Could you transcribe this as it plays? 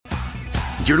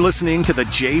You're listening to The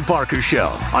Jay Barker Show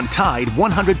on Tide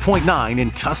 100.9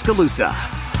 in Tuscaloosa.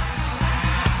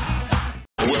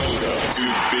 Welcome to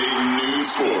Big Noon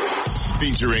Sports,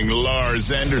 featuring Lars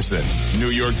Anderson,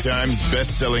 New York Times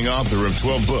best-selling author of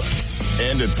 12 books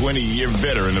and a 20-year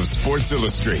veteran of Sports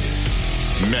Illustrated.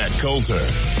 Matt Coulter,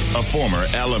 a former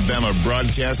Alabama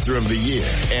Broadcaster of the Year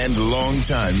and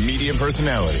longtime media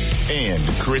personality. And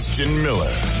Christian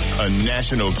Miller, a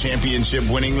national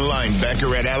championship-winning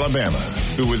linebacker at Alabama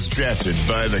who was drafted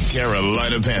by the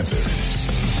Carolina Panthers.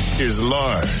 Here's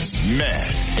Lars,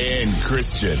 Matt, and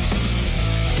Christian.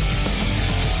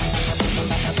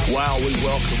 Wow, we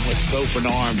welcome with open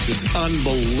arms this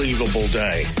unbelievable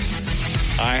day.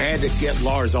 I had to get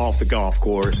Lars off the golf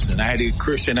course, and I had to get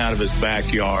Christian out of his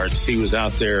backyard. He was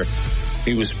out there.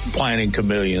 He was planting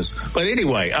chameleons. But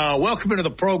anyway, welcome into the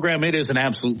program. It is an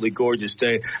absolutely gorgeous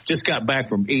day. Just got back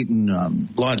from eating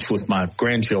lunch with my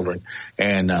grandchildren,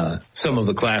 and some of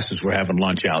the classes were having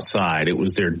lunch outside. It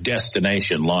was their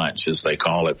destination lunch, as they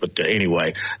call it. But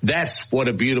anyway, that's what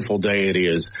a beautiful day it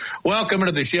is. Welcome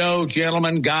into the show,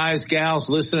 gentlemen, guys, gals.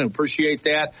 Listen, appreciate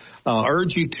that.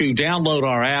 Urge you to download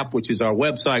our app, which is our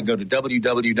website. Go to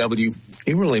www.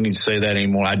 You really need to say that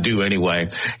anymore. I do anyway.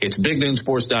 It's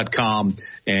bignoonsports.com,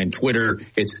 and Twitter,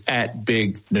 it's at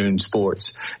Big Noon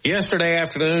Sports. Yesterday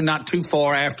afternoon, not too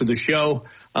far after the show,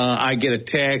 I get a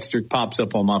text, or it pops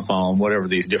up on my phone, whatever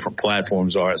these different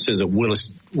platforms are. It says that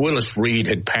Willis Reed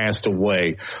had passed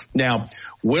away. Now,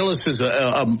 Willis is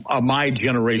a my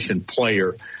generation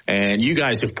player, and you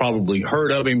guys have probably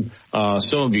heard of him.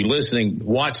 Some of you listening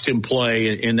watched him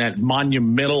play in that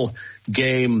monumental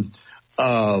game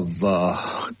of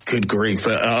good grief,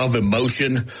 of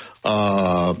emotion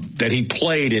that he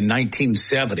played in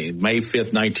 1970, May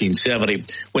 5th, 1970,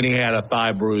 when he had a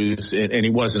thigh bruise and he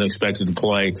wasn't expected to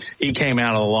play. He came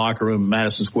out of the locker room at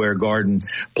Madison Square Garden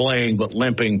playing but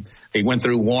limping. He went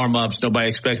through warm-ups. Nobody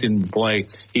expected him to play.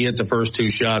 He hit the first two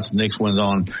shots. The Knicks went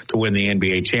on to win the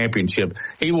NBA championship.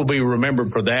 He will be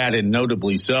remembered for that, and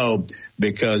notably so,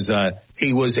 because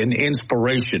he was an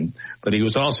inspiration, but he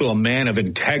was also a man of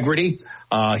integrity.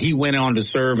 He went on to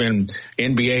serve in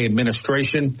NBA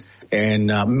administration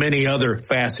and many other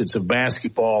facets of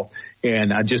basketball.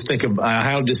 And I just think of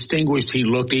how distinguished he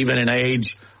looked, even in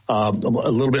age, a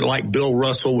little bit like Bill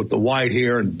Russell with the white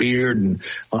hair and beard. And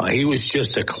he was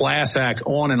just a class act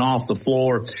on and off the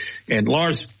floor. And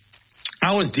Lars,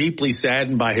 I was deeply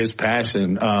saddened by his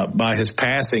passing,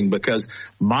 because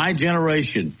my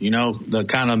generation, you know, the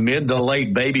kind of mid to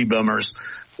late baby boomers,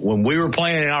 when we were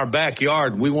playing in our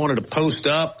backyard, we wanted to post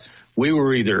up. We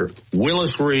were either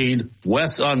Willis Reed,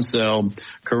 Wes Unseld,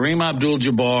 Kareem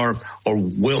Abdul-Jabbar, or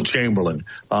Wilt Chamberlain.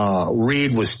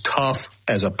 Reed was tough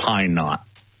as a pine knot.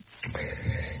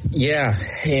 Yeah,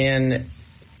 and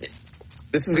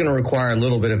this is going to require a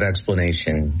little bit of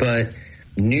explanation, but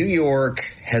New York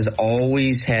has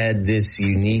always had this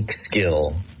unique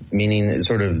skill, meaning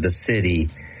sort of the city,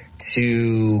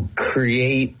 to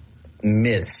create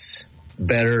myths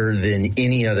better than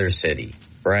any other city,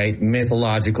 right?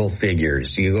 Mythological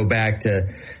figures. You go back to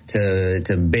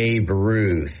Babe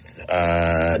Ruth,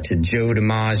 to Joe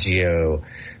DiMaggio,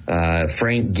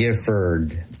 Frank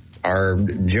Gifford, our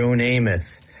Joe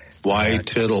Namath, Y.A.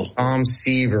 Tittle, Tom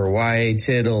Seaver, Y.A.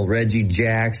 Tittle, Reggie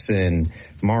Jackson,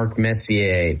 Mark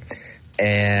Messier,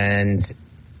 and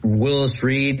Willis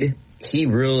Reed. He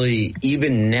really,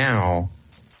 even now,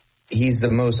 he's the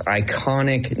most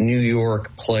iconic New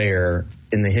York player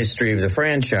in the history of the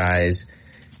franchise,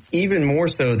 even more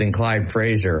so than Clyde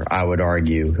Frazier, I would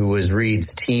argue, who was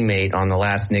Reed's teammate on the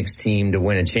last Knicks team to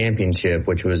win a championship,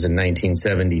 which was in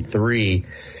 1973.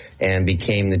 And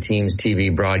became the team's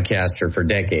TV broadcaster for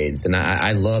decades. And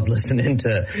I love listening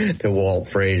to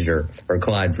Walt Frazier or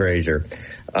Clyde Frazier.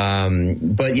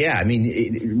 But yeah, I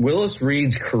mean, Willis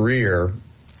Reed's career,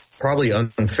 probably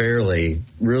unfairly,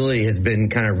 really has been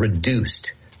kind of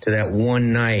reduced to that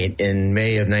one night in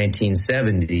May of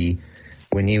 1970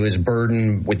 when he was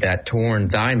burdened with that torn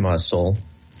thigh muscle,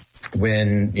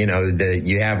 when, you know,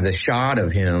 you have the shot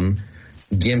of him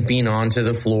gimping onto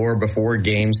the floor before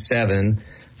Game 7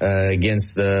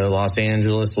 against the Los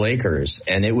Angeles Lakers.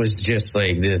 And it was just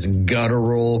like this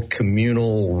guttural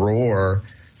communal roar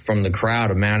from the crowd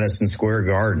of Madison Square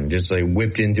Garden, just like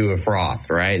whipped into a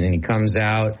froth, right? And he comes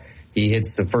out, he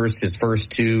hits his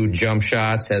first two jump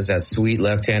shots, has that sweet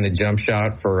left-handed jump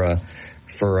shot for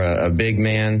a big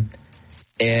man.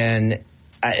 And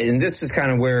this is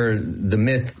kind of where the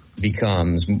myth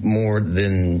becomes more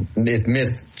than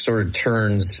myth sort of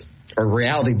turns, or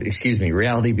reality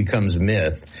becomes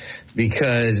myth,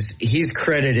 because he's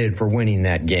credited for winning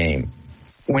that game.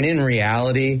 When in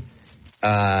reality,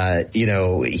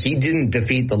 he didn't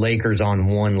defeat the Lakers on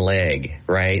one leg,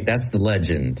 right? That's the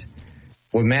legend.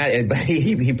 Well,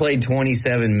 he played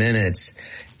 27 minutes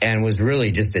and was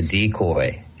really just a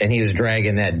decoy. And he was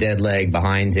dragging that dead leg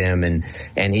behind him,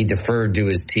 and he deferred to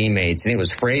his teammates. And it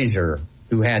was Frazier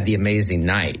who had the amazing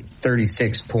night.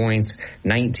 36 points,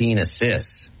 19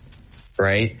 assists,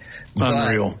 right?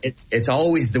 Unreal. But it's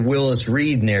always the Willis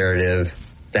Reed narrative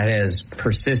that has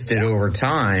persisted over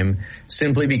time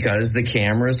simply because the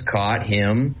cameras caught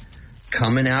him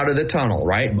coming out of the tunnel,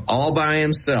 right? All by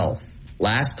himself.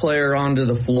 Last player onto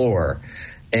the floor.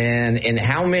 And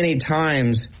how many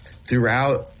times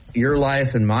throughout your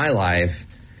life and my life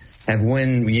have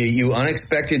when you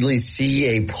unexpectedly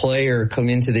see a player come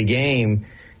into the game,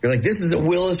 you're like, this is a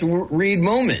Willis Reed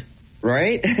moment,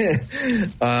 right?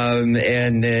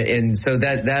 And so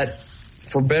that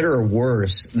for better or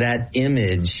worse, that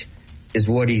image is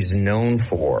what he's known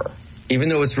for. Even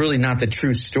though it's really not the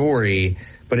true story,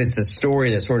 but it's a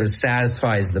story that sort of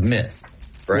satisfies the myth.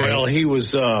 Right. Well, he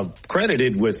was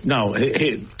credited with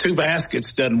 2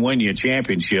 baskets doesn't win you a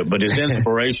championship, but his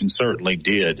inspiration certainly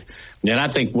did. And I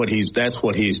think that's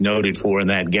what he's noted for in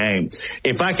that game.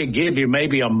 If I could give you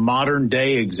maybe a modern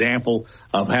day example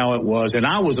of how it was, and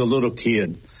I was a little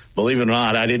kid, believe it or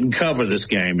not, I didn't cover this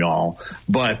game, y'all,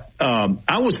 but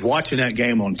I was watching that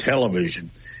game on television,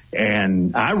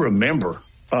 and I remember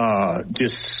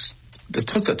just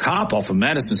took the top off of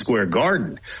Madison Square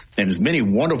Garden, and as many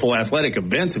wonderful athletic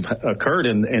events have occurred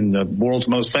in the world's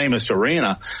most famous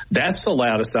arena. That's the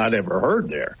loudest I'd ever heard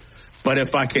there. But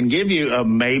if I can give you a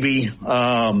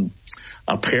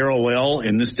parallel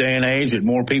in this day and age that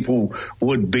more people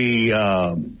would be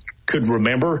could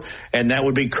remember, and that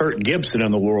would be Kirk Gibson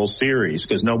in the World Series,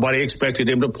 because nobody expected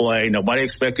him to play, nobody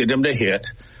expected him to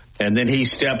hit. And then he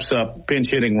steps up,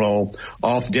 pinch hitting role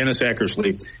off Dennis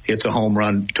Eckersley, hits a home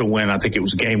run to win. I think it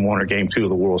was game 1 or game 2 of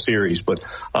the World Series. But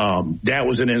that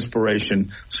was an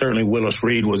inspiration. Certainly Willis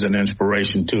Reed was an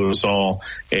inspiration to us all.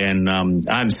 And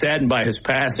I'm saddened by his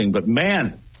passing. But,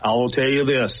 man, I will tell you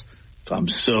this. I'm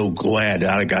so glad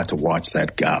I got to watch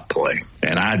that guy play.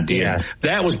 And I did. Yeah.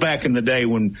 That was back in the day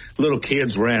when little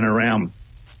kids ran around.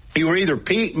 You were either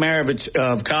Pete Maravich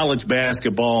of college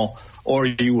basketball, or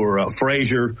you were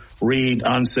Frazier, Reed,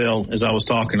 Unseld, as I was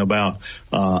talking about.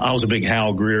 I was a big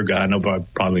Hal Greer guy. Nobody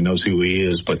probably knows who he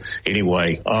is. But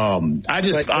anyway, I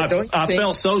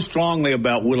felt so strongly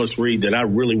about Willis Reed that I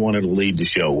really wanted to lead the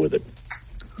show with it.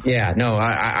 Yeah, no,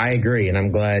 I agree. And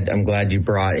I'm glad you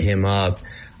brought him up.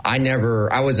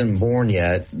 I wasn't born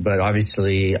yet, but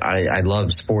obviously I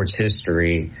love sports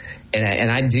history.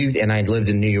 And I lived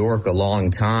in New York a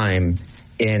long time.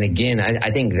 And again,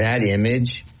 I think that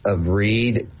image of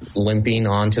Reed limping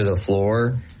onto the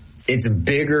floor, it's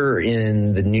bigger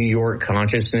in the New York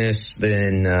consciousness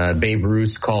than Babe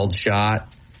Ruth's called shot,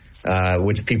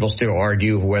 which people still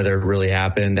argue whether it really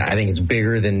happened. I think it's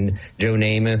bigger than Joe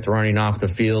Namath running off the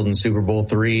field in Super Bowl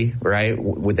III, right,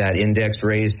 with that index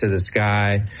raised to the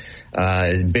sky.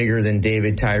 Bigger than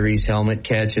David Tyree's helmet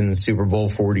catch in Super Bowl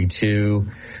 42.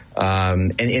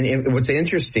 And what's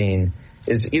interesting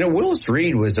is, Willis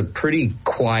Reed was a pretty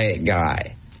quiet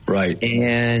guy. Right.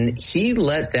 And he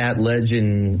let that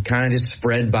legend kind of just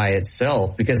spread by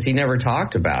itself because he never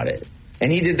talked about it.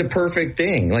 And he did the perfect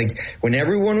thing. Like, when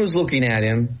everyone was looking at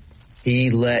him, he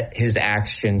let his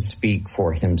actions speak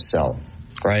for himself.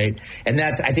 Right. And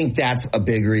I think that's a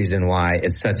big reason why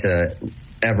it's such a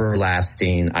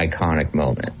everlasting, iconic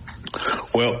moment.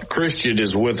 Well, Christian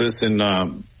is with us,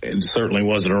 and certainly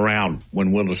wasn't around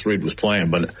when Willis Reed was playing,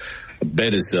 but I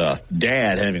bet his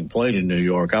dad, having played in New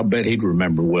York, I bet he'd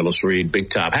remember Willis Reed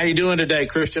big time. How you doing today,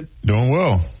 Christian? Doing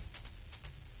well.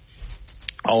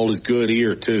 All is good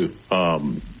here, too.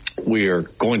 We are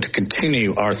going to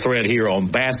continue our thread here on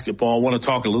basketball. I want to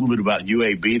talk a little bit about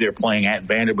UAB. They're playing at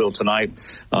Vanderbilt tonight.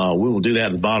 We will do that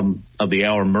at the bottom of the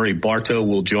hour. Murray Bartow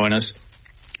will join us.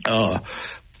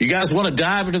 You guys want to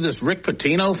dive into this Rick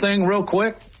Pitino thing real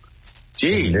quick?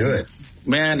 Gee, let's do it.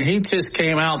 Man, he just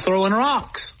came out throwing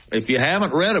rocks. If you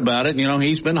haven't read about it,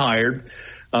 he's been hired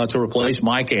to replace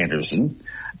Mike Anderson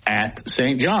at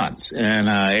St. John's. And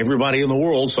everybody in the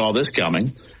world saw this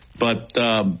coming. But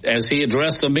as he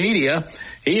addressed the media,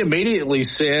 he immediately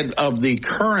said of the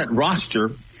current roster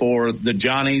for the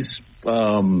Johnnies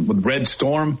with Red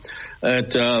Storm,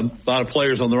 that a lot of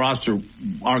players on the roster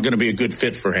aren't going to be a good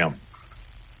fit for him.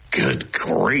 Good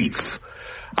grief.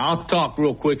 I'll talk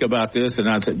real quick about this. And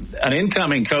I said, an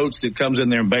incoming coach that comes in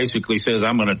there and basically says,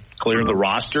 I'm going to clear the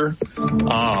roster.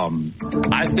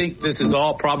 I think this is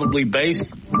all probably based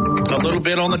a little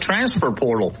bit on the transfer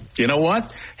portal. You know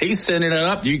what? He's sending it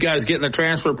up. You guys get in the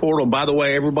transfer portal. And by the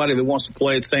way, everybody that wants to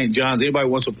play at St. John's, anybody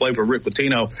who wants to play for Rick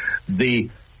Pitino, the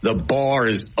bar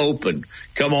is open.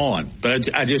 Come on. But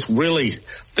I just really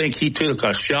think he took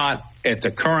a shot at the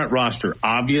current roster,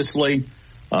 obviously.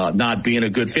 Not being a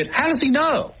good fit. How does he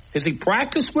know? Has he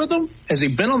practiced with them? Has he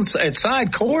been at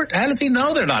side court? How does he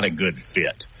know they're not a good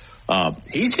fit?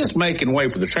 He's just making way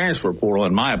for the transfer portal,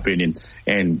 in my opinion.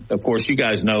 And, of course, you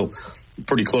guys know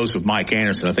pretty close with Mike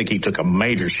Anderson. I think he took a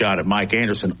major shot at Mike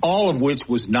Anderson, all of which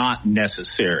was not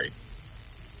necessary.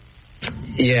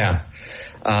 Yeah,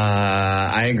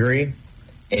 I agree.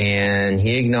 And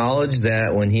he acknowledged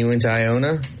that when he went to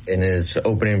Iona in his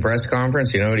opening press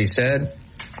conference, you know what he said?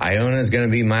 Iona is going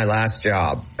to be my last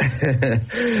job.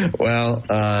 Well,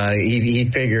 he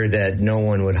figured that no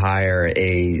one would hire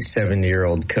a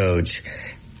 70-year-old coach.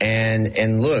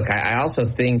 And look, I also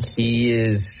think he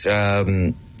is,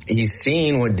 he's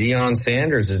seeing what Deion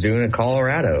Sanders is doing at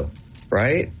Colorado,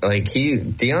 right? Like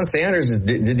Deion Sanders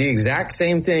did the exact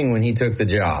same thing when he took the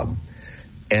job.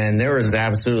 And there was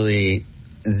absolutely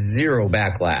zero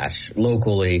backlash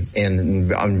locally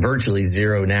and virtually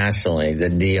zero nationally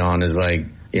that Deion is like,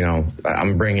 you know,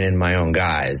 I'm bringing in my own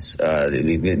guys.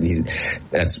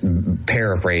 That's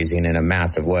paraphrasing in a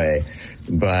massive way.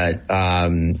 But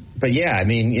yeah, I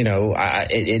mean, you know,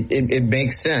 it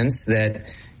makes sense that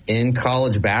in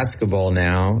college basketball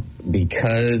now,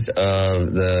 because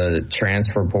of the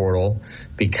transfer portal,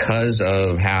 because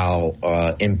of how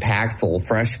impactful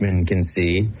freshmen can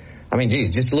see. I mean, geez,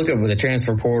 just look at what the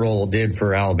transfer portal did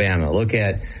for Alabama. Look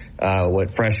at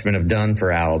what freshmen have done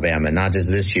for Alabama, not just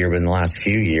this year, but in the last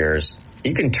few years.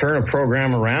 You can turn a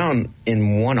program around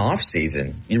in one off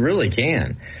season. You really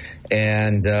can.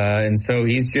 And so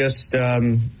he's just, you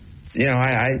know,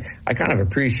 I kind of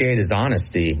appreciate his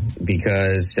honesty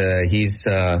because he's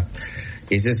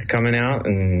just coming out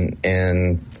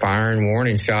and firing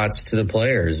warning shots to the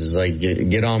players. It's like,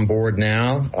 get on board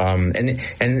now. And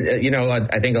you know,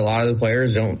 I think a lot of the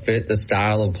players don't fit the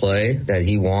style of play that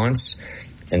he wants.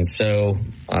 And so,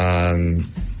 I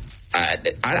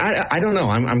don't know.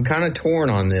 I'm kind of torn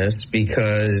on this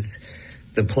because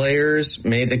the players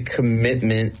made a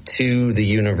commitment to the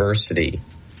university,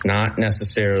 not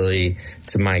necessarily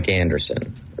to Mike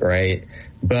Anderson, right?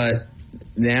 But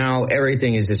now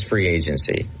everything is just free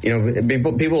agency. You know,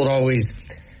 people would always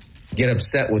get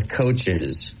upset with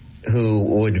coaches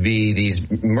who would be these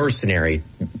mercenary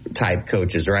type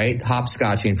coaches, right?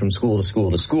 Hopscotching from school to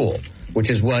school to school, which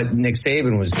is what Nick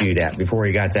Saban was viewed at before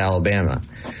he got to Alabama.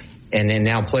 And then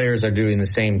now players are doing the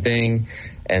same thing.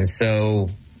 And so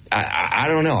I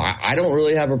don't know. I don't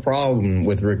really have a problem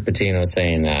with Rick Pitino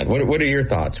saying that. What are your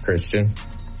thoughts, Christian?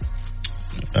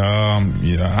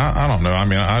 Yeah, I don't know. I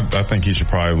mean, I think he should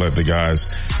probably let the guys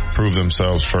prove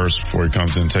themselves first before he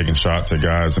comes in taking shots at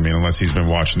guys. I mean, unless he's been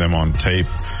watching them on tape.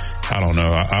 I don't know.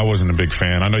 I wasn't a big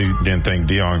fan. I know you didn't think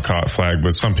Deion caught flag,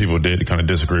 but some people did kind of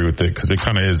disagree with it because it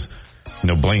kind of is, you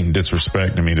know, blatant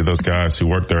disrespect, I mean, to those guys who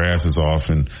work their asses off.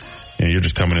 And you know, you're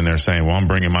just coming in there saying, well, I'm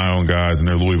bringing my own guys and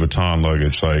their Louis Vuitton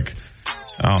luggage. Like,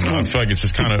 I don't know. I feel like it's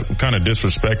just kind of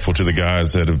disrespectful to the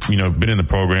guys that have, you know, been in the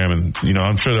program. And, you know,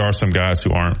 I'm sure there are some guys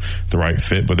who aren't the right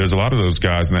fit, but there's a lot of those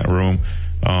guys in that room,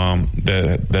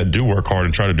 that do work hard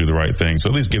and try to do the right thing. So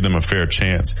at least give them a fair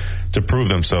chance to prove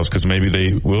themselves because maybe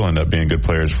they will end up being good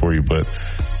players for you. But,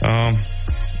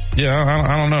 yeah,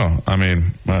 I don't know. I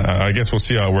mean, I guess we'll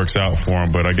see how it works out for them,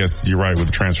 but I guess you're right with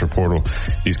the transfer portal.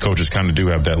 These coaches kind of do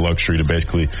have that luxury to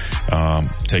basically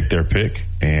take their pick,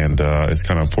 and it's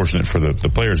kind of unfortunate for the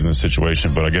players in this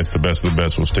situation, but I guess the best of the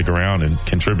best will stick around and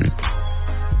contribute.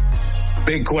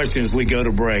 Big question as we go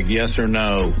to break, yes or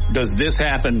no. Does this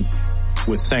happen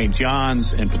with St.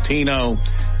 John's and Pitino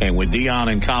and with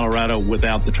Deion in Colorado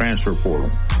without the transfer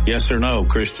portal? Yes or no,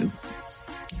 Christian?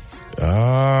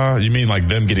 You mean like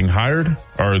them getting hired,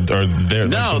 or they're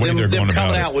no? Like them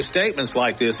coming out with statements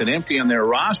like this and emptying their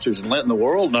rosters and letting the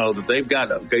world know that they've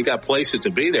got places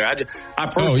to be there. I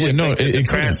personally think that the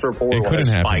transfer portal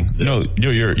has spiked this. No,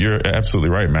 you're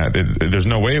absolutely right, Matt. There's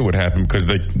no way it would happen because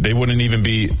they wouldn't even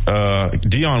be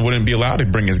Deion wouldn't be allowed to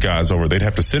bring his guys over. They'd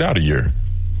have to sit out a year,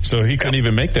 so he couldn't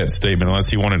even make that statement unless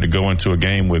he wanted to go into a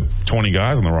game with 20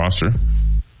 guys on the roster.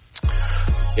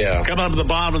 Yeah. Coming up at the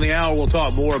bottom of the hour, we'll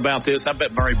talk more about this. I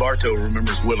bet Murray Bartow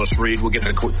remembers Willis Reed. We'll get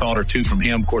a quick thought or two from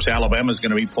him. Of course, Alabama's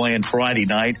going to be playing Friday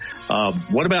night.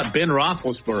 What about Ben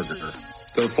Roethlisberger?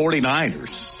 the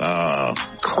 49ers.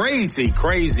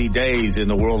 Crazy days in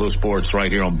the world of sports right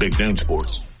here on Big Noon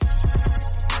Sports.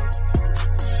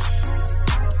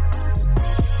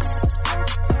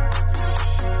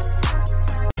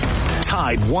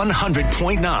 Tide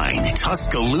 100.9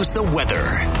 Tuscaloosa weather.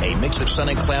 A mix of sun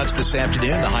and clouds this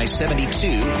afternoon, the high 72.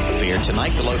 Fair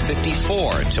tonight, the low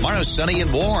 54. Tomorrow, sunny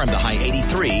and warm, the high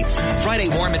 83. Friday,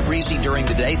 warm and breezy during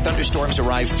the day. Thunderstorms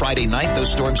arrive Friday night.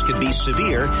 Those storms could be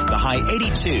severe, the high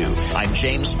 82. I'm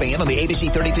James Spann on the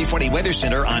ABC 3340 Weather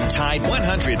Center on Tide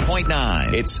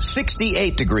 100.9. It's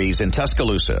 68 degrees in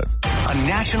Tuscaloosa. A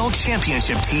national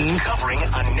championship team covering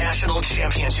a national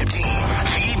championship team.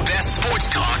 The best sports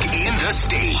talk in the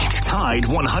state. Tide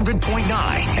 100.9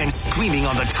 and streaming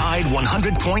on the Tide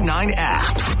 100.9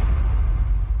 app.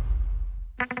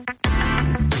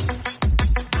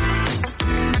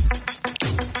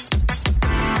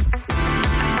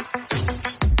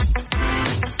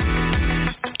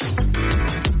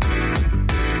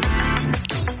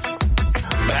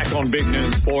 Back on Big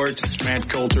Noon Sports, it's Matt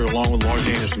Coulter along with Lars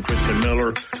Anderson, Christian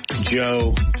Miller,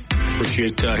 Joe.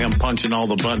 Appreciate him punching all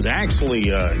the buttons. Actually,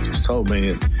 just told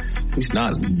me he's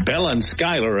not. Bella and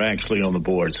Skyler are actually on the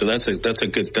board, so that's a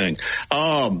good thing.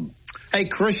 Hey,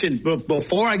 Christian,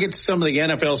 before I get to some of the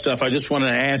NFL stuff, I just wanted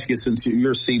to ask you, since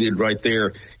you're seated right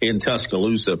there in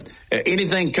Tuscaloosa,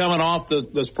 anything coming off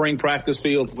the spring practice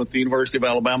field with the University of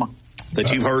Alabama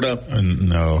that you've heard of?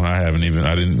 No, I haven't even.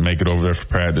 I didn't make it over there for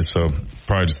practice, so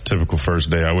probably just a typical first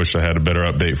day. I wish I had a better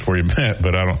update for you, Matt,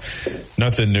 but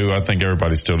nothing new. I think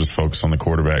everybody's still just focused on the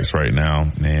quarterbacks right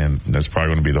now, and that's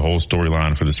probably going to be the whole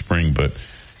storyline for the spring, but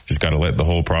just got to let the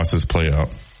whole process play out.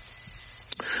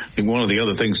 I think one of the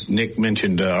other things Nick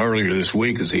mentioned earlier this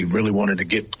week is he really wanted to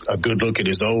get a good look at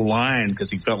his O-line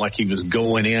because he felt like he was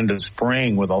going into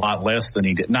spring with a lot less than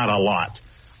he did. Not a lot.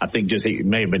 I think he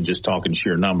may have been just talking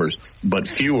sheer numbers, but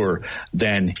fewer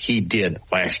than he did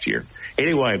last year.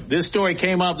 Anyway, this story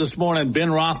came up this morning. Ben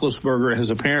Roethlisberger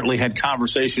has apparently had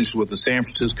conversations with the San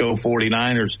Francisco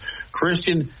 49ers.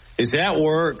 Christian, is that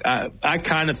work? I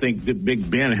kind of think that Big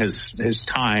Ben his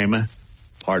time,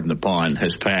 pardon the pun,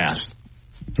 has passed.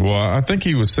 Well, I think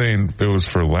he was saying it was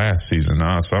for last season,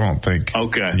 so I don't think.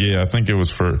 Okay. Yeah, I think it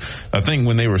was I think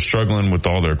when they were struggling with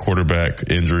all their quarterback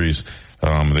injuries,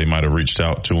 they might have reached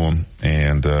out to him.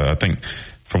 And I think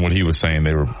from what he was saying,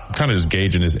 they were kind of just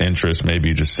gauging his interest,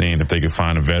 maybe just seeing if they could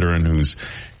find a veteran who's,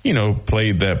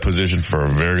 played that position for a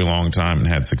very long time and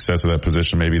had success at that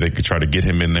position. Maybe they could try to get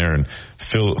him in there and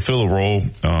fill a role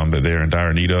that they're in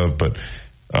dire need of. But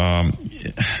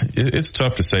it's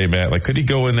tough to say, Matt. Like, could he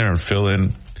go in there and fill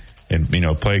in and,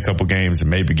 play a couple games and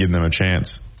maybe give them a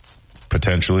chance?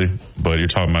 Potentially. But you're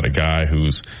talking about a guy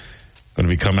who's going to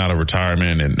be coming out of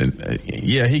retirement and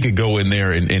yeah, he could go in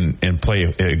there and play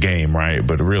a game, right?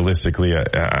 But realistically,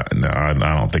 I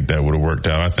don't think that would have worked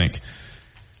out. I think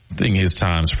his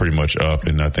time's pretty much up,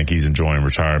 and I think he's enjoying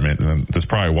retirement. And that's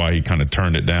probably why he kind of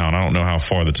turned it down. I don't know how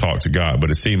far the talks got, but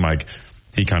it seemed like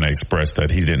he kind of expressed that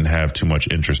he didn't have too much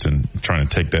interest in trying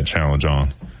to take that challenge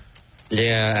on.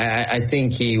 Yeah, I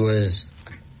think he was,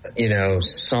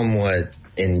 somewhat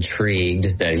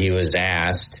intrigued that he was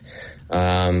asked.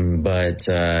 But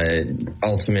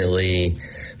ultimately,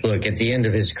 look, at the end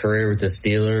of his career with the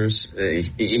Steelers,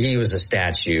 he was a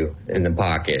statue in the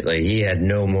pocket. Like, he had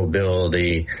no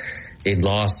mobility. He'd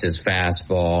lost his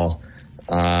fastball,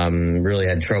 really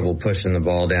had trouble pushing the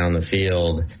ball down the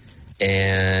field.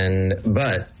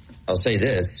 But I'll say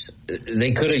this,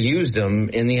 they could have used him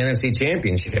in the NFC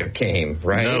Championship game,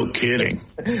 right? No kidding.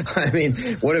 I mean,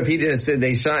 what if he just said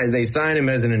they signed him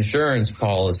as an insurance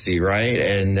policy, right?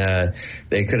 And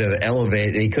they could have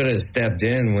he could have stepped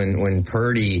in when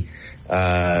Purdy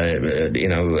had his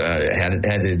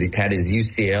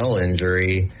UCL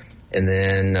injury, and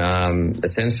then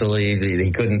essentially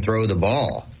he couldn't throw the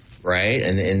ball. Right.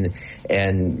 And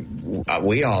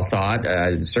we all thought,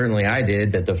 certainly I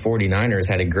did, that the 49ers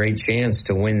had a great chance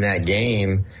to win that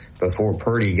game before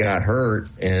Purdy got hurt.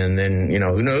 And then,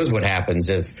 who knows what happens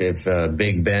if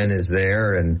Big Ben is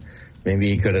there, and maybe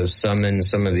he could have summoned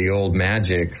some of the old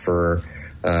magic for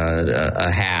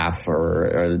a half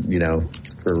or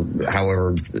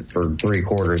for 3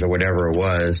 quarters or whatever it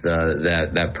was,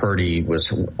 that Purdy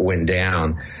went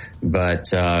down. But,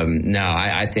 no,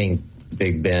 I think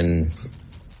Big Ben,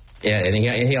 yeah, and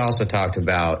he also talked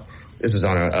about, this was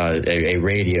on a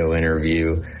radio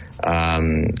interview.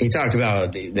 He talked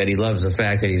about that he loves the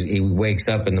fact that he wakes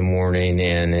up in the morning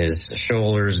and his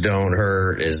shoulders don't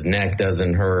hurt, his neck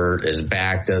doesn't hurt, his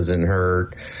back doesn't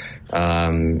hurt.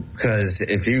 Because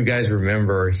if you guys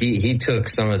remember, he took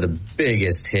some of the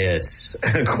biggest hits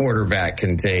a quarterback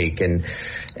can take, and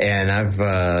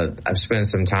I've spent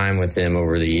some time with him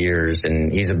over the years,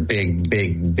 and he's a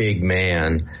big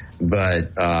man,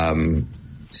 but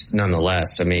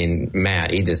nonetheless, I mean,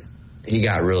 Matt, he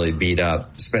got really beat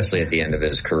up, especially at the end of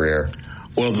his career.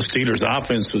 Well, the Steelers'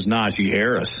 offense was Najee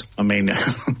Harris. I mean,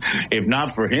 if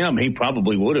not for him, he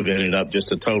probably would have ended up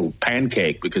just a total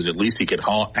pancake, because at least he could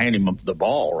hand him the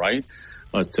ball, right?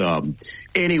 But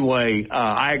anyway,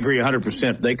 I agree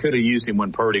 100%. They could have used him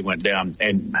when Purdy went down,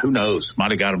 and who knows,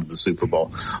 might have got him to the Super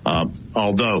Bowl.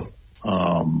 Although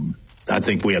I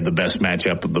think we had the best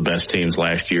matchup of the best teams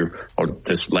last year, or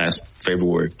this last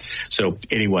February. So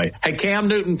anyway, hey, Cam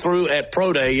Newton threw at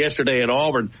Pro Day yesterday at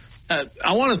Auburn.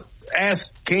 I want to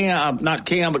ask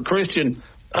Christian,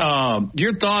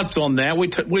 your thoughts on that.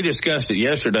 We discussed it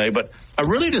yesterday, but I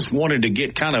really just wanted to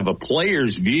get kind of a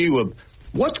player's view of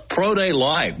what's Pro Day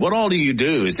like. What all do you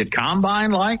do? Is it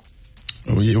combine like?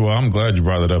 Well, I'm glad you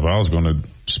brought that up. I was going to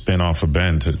spin off a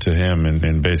Ben to him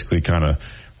and basically kind of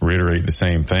reiterate the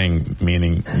same thing,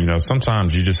 meaning,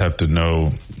 sometimes you just have to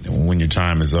know when your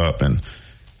time is up. And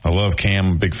I love Cam.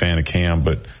 I'm a big fan of Cam,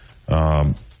 but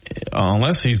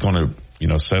unless he's going to,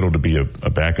 settle to be a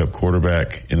backup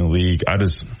quarterback in the league, I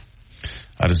just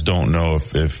don't know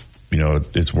if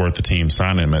it's worth the team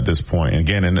signing him at this point. And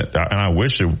again, and I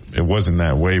wish it wasn't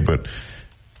that way, but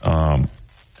and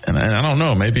I don't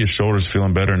know, maybe his shoulder's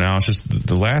feeling better now. It's just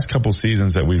the last couple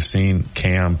seasons that we've seen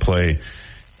Cam play,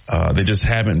 they just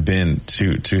haven't been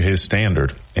to his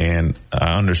standard. And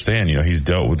I understand, he's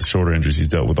dealt with shoulder injuries, he's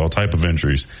dealt with all type of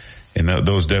injuries, and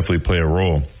those definitely play a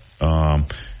role.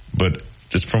 But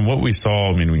just from what we saw,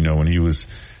 I mean, when he was,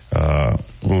 what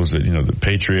was it, the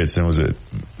Patriots, and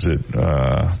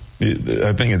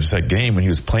I think it's that game when he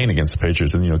was playing against the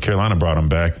Patriots, and, Carolina brought him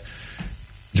back.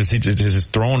 His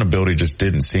throwing ability just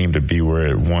didn't seem to be where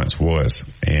it once was.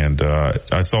 And,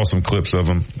 I saw some clips of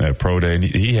him at Pro Day, and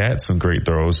he had some great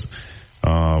throws.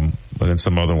 But then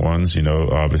some other ones,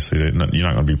 obviously you're not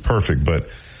going to be perfect, but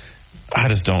I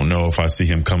just don't know if I see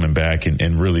him coming back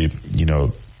and really,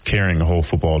 carrying the whole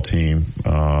football team.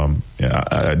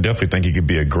 I definitely think he could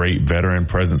be a great veteran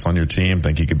presence on your team. I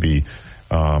think he could be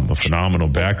a phenomenal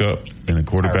backup in the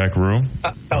quarterback room.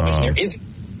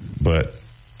 But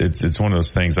it's one of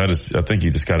those things. I think you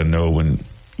just got to know when,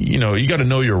 you got to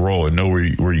know your role and know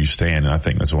where you stand. And I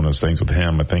think that's one of those things with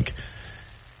him. I think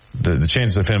the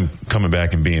chances of him coming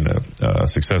back and being a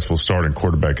successful starting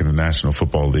quarterback in the National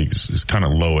Football League is kind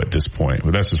of low at this point.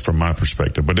 But that's just from my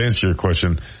perspective. But to answer your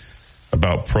question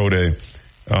about Pro Day,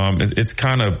 it's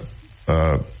kind of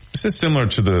it's just similar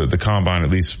to the combine,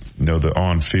 at least the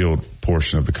on-field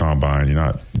portion of the combine. You're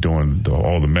not doing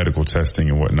all the medical testing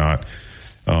and whatnot,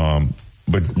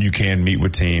 but you can meet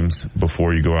with teams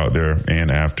before you go out there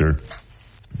and after.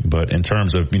 But in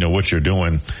terms of what you're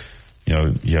doing,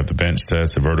 you have the bench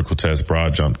test, the vertical test,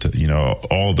 broad jump,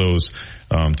 all those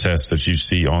tests that you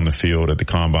see on the field at the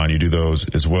combine. You do those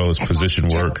as well as position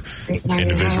work,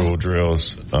 individual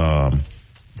drills.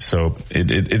 So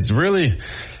it's really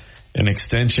an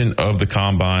extension of the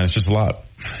combine. It's just a lot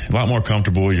more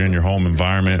comfortable. You're in your home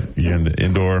environment. You're in the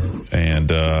indoor,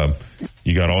 and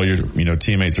you got all your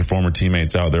teammates or former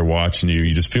teammates out there watching you.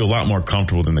 You just feel a lot more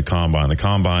comfortable than the combine. The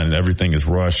combine, everything is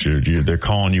rushed. They're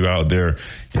calling you out there,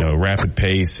 rapid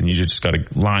pace, and you just got to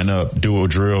line up, do a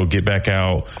drill, get back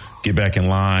out, get back in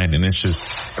line, and it's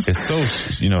so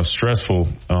stressful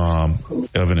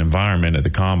of an environment at the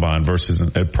combine versus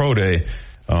at Pro Day.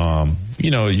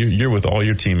 You're with all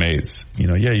your teammates.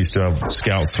 You still have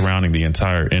scouts surrounding the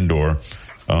entire indoor,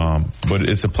 but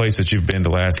it's a place that you've been the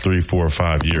last 3, 4, or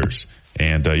 5 years,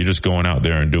 and you're just going out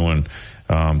there and doing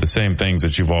the same things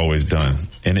that you've always done.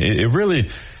 And it really,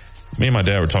 me and my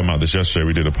dad were talking about this yesterday.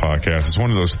 We did a podcast. It's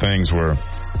one of those things where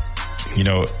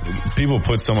people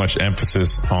put so much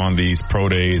emphasis on these pro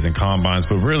days and combines,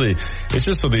 but really it's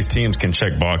just so these teams can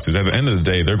check boxes. At the end of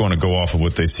the day, they're going to go off of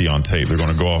what they see on tape. They're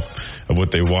going to go off of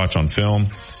what they watch on film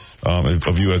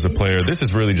of you as a player. This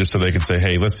is really just so they can say,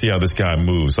 hey, let's see how this guy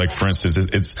moves. Like, for instance,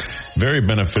 it's very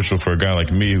beneficial for a guy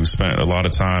like me who spent a lot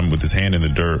of time with his hand in the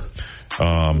dirt.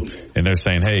 And they're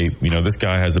saying, hey, this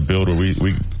guy has a build where we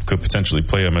could potentially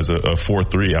play him as a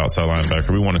 4-3 outside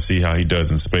linebacker. We want to see how he does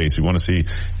in space. We want to see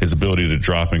his ability to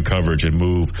drop in coverage and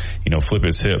move, flip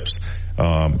his hips.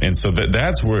 And so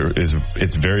that's where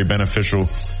it's very beneficial.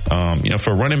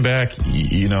 For a running back,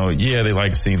 they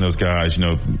like seeing those guys,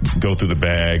 go through the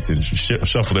bags and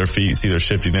shuffle their feet, see their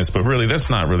shiftiness, but really that's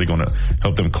not really going to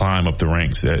help them climb up the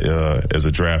ranks as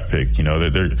a draft pick.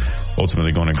 They're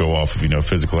ultimately going to go off of,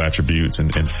 physical attributes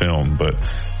and film, but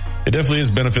it definitely is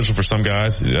beneficial for some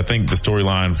guys. I think the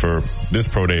storyline for this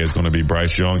pro day is going to be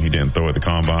Bryce Young. He didn't throw at the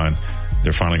combine.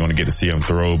 They're finally going to get to see him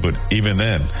throw, but even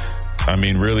then,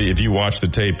 really, if you watch the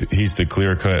tape, he's the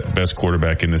clear-cut best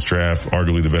quarterback in this draft,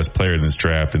 arguably the best player in this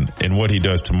draft. And what he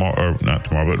does tomorrow, or not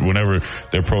tomorrow, but whenever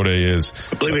their pro day is.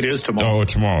 I believe it is tomorrow. Oh,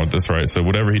 tomorrow. That's right. So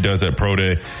whatever he does at pro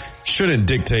day shouldn't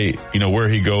dictate, where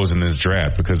he goes in this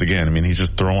draft. Because, again, he's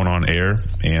just throwing on air.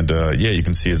 And, you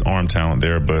can see his arm talent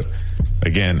there. But,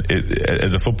 again,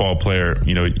 as a football player,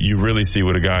 you really see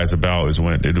what a guy is about is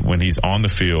when he's on the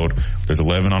field, there's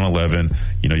 11 on 11.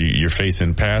 You're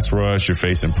facing pass rush, you're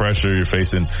facing pressure, you're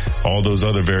facing all those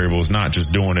other variables, not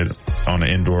just doing it on the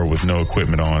indoor with no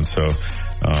equipment on. So,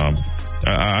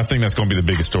 I think that's going to be the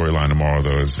biggest storyline tomorrow,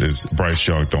 though, is Bryce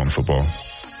Young throwing the football.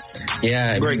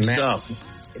 Yeah. Great stuff.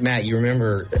 Matt, you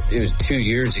remember it was 2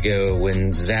 years ago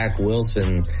when Zach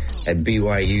Wilson at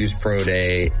BYU's pro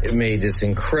day made this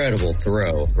incredible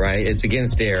throw, right? It's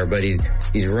against air, but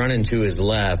he's running to his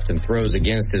left and throws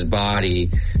against his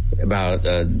body about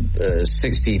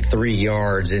 63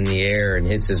 yards in the air and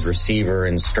hits his receiver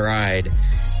in stride.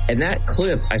 And that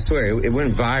clip, I swear, it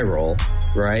went viral,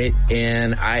 right?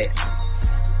 And I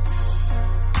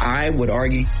would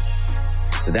argue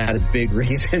that is a big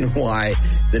reason why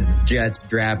the Jets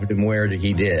drafted him where they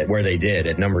did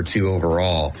at number 2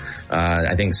 overall.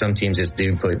 I think some teams just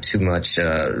do put too much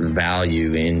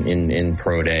value in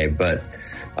pro day. But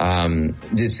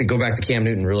just to go back to Cam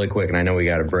Newton really quick, and I know we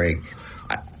got a break.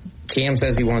 Cam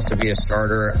says he wants to be a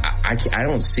starter. I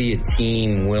don't see a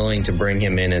team willing to bring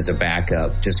him in as a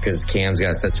backup just because Cam's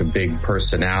got such a big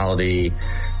personality,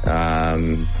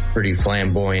 pretty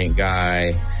flamboyant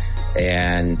guy.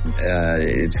 And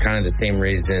it's kind of the same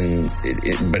reason,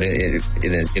 but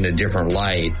in a different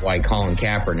light, why Colin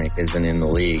Kaepernick isn't in the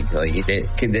league. Like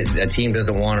a team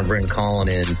doesn't want to bring Colin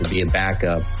in to be a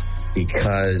backup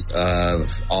because of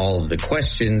all of the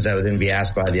questions that would then be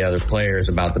asked by the other players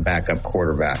about the backup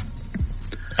quarterback.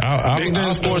 Big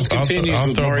News Sports continues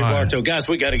with Murray Bartow. Guys,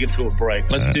 we got to get to a break.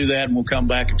 Let's do that, and we'll come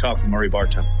back and talk with Murray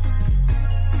Bartow.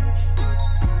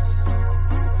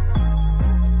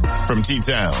 From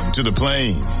T-Town to the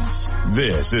Plains,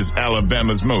 this is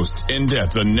Alabama's most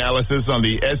in-depth analysis on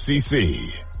the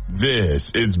SEC.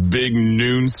 This is Big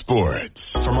Noon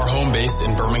Sports. From our home base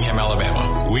in Birmingham,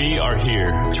 Alabama, we are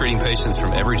here treating patients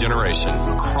from every generation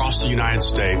across the United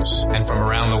States and from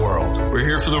around the world. We're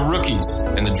here for the rookies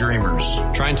and the dreamers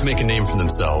trying to make a name for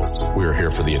themselves. We are here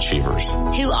for the achievers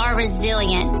who are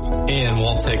resilient and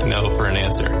won't take no for an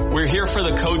answer. We're here for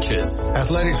the coaches,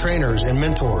 athletic trainers and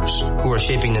mentors who are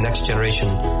shaping the next generation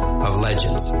of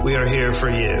legends. We are here for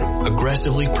you,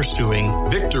 aggressively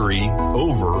pursuing victory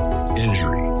over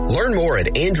injury. Learn more at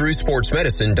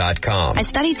andrewsportsmedicine.com. I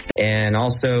studied. And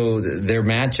also their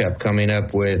matchup coming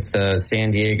up with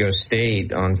San Diego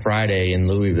State on Friday in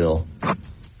Louisville.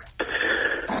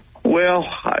 Well,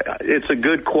 it's a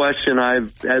good question.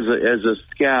 As a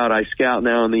scout, I scout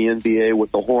now in the NBA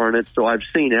with the Hornets, so I've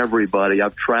seen everybody.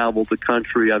 I've traveled the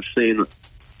country. I've seen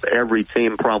every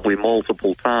team probably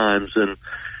multiple times, and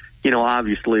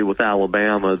obviously with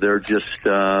Alabama, they're just,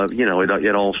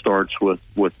 it all starts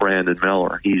with Brandon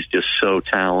Miller. He's just so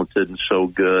talented and so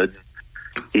good.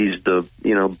 He's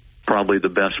probably the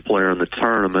best player in the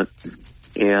tournament.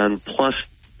 And plus,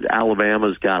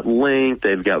 Alabama's got length.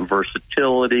 They've got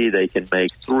versatility. They can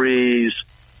make threes.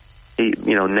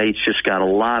 Nate's just got a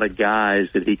lot of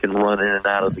guys that he can run in and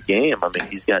out of the game. I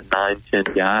mean, he's got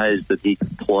 9-10 guys that he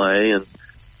can play, and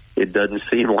it doesn't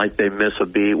seem like they miss a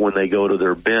beat when they go to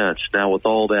their bench. Now, with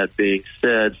all that being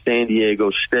said, San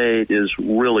Diego State is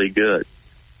really good.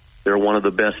 They're one of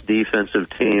the best defensive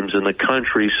teams in the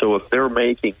country, so if they're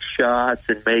making shots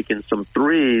and making some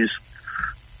threes,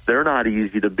 they're not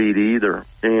easy to beat either.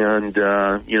 And,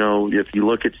 if you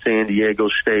look at San Diego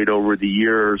State over the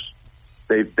years,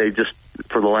 they just,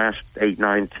 for the last 8,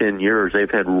 9, 10 years, they've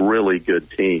had really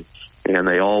good teams, and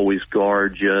they always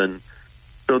guard you. And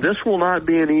so this will not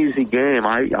be an easy game.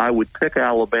 I would pick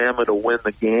Alabama to win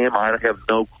the game. I have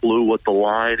no clue what the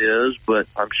line is, but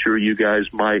I'm sure you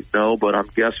guys might know. But I'm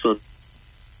guessing,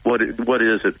 what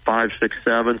is it, 5, 6,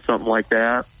 7, something like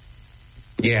that?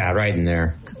 Yeah, right in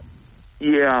there.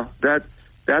 Yeah,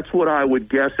 that's what I would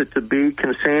guess it to be.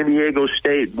 Can San Diego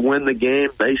State win the game?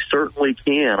 They certainly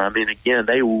can. I mean, again,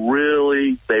 they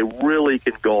really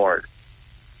can guard.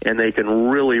 and they can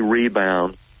really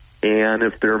rebound. And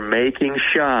if they're making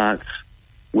shots,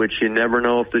 which you never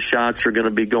know if the shots are going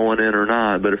to be going in or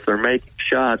not, but if they're making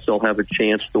shots, they'll have a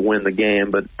chance to win the game.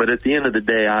 But at the end of the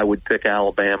day, I would pick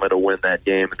Alabama to win that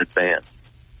game in advance.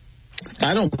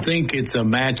 I don't think it's a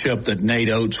matchup that Nate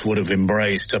Oates would have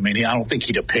embraced. I mean, I don't think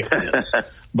he'd have picked this.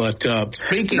 But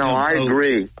speaking of I Oates,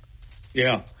 agree.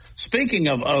 Yeah. Speaking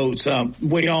of Oates,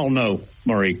 we all know,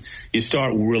 Murray, you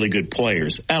start with really good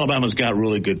players. Alabama's got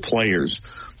really good players.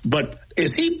 But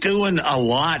is he doing a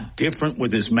lot different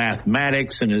with his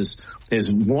mathematics and his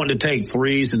wanting to take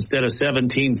threes instead of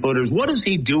 17-footers? What is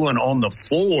he doing on the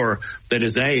floor that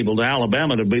is able to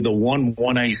Alabama to be the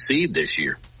 1-1A seed this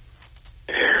year?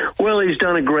 Well, he's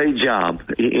done a great job.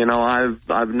 You know,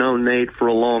 I've known Nate for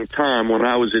a long time. When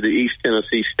I was at East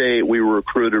Tennessee State, we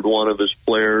recruited one of his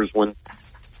players when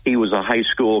he was a high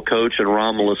school coach in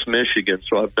Romulus, Michigan.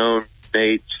 So I've known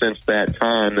Nate since that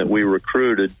time that we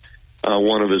recruited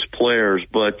one of his players.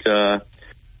 But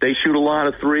they shoot a lot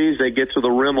of threes. They get to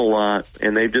the rim a lot,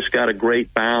 and they've just got a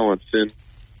great balance. And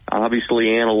obviously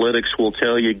analytics will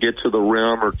tell you get to the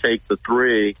rim or take the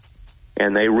three,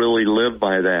 and they really live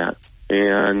by that.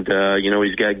 And, you know,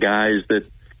 he's got guys that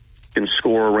can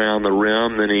score around the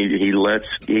rim, then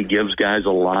he gives guys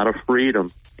a lot of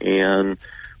freedom. And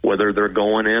whether they're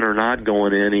going in or not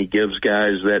going in, he gives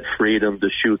guys that freedom to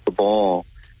shoot the ball.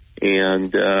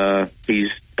 And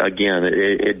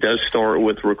it does start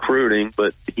with recruiting,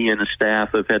 but he and the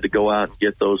staff have had to go out and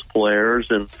get those players.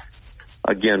 And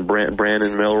again,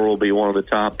 Brandon Miller will be one of the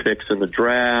top picks in the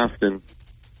draft, and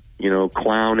you know,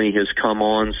 Clowney has come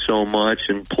on so much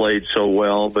and played so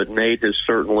well, but Nate has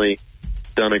certainly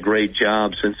done a great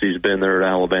job since he's been there at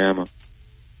Alabama.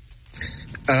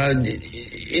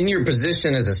 In your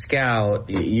position as a scout,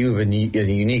 you have a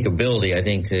unique ability, I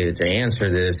think, to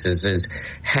answer this. Is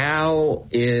how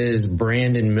is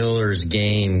Brandon Miller's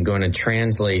game going to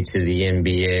translate to the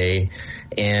NBA?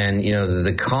 And, you know,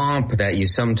 the comp that you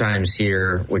sometimes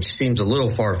hear, which seems a little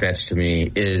far-fetched to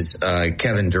me, is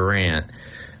Kevin Durant.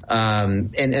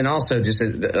 And also just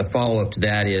a follow-up to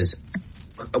that is,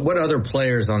 what other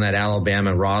players on that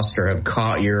Alabama roster have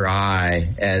caught your eye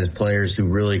as players who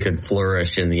really could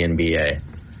flourish in the NBA?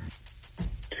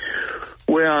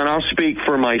 Well, and I'll speak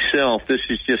for myself. This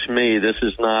is just me. This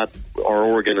is not our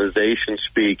organization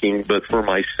speaking, but for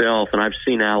myself. And I've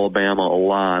seen Alabama a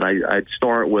lot. I'd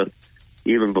start with,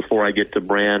 even before I get to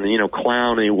Brandon, you know,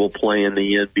 Clowney will play in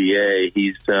the NBA.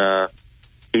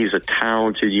 He's a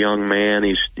talented young man.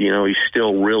 He's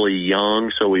still really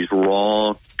young, so he's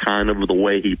raw kind of the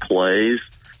way he plays,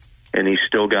 and he's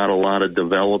still got a lot of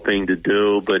developing to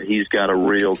do, but he's got a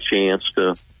real chance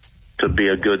to be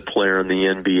a good player in the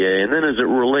NBA. And then as it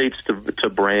relates to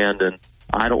Brandon,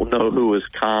 I don't know who his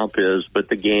comp is, but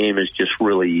the game is just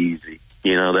really easy.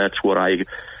 You know, that's what I've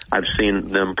seen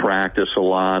them practice a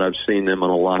lot. I've seen them in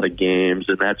a lot of games,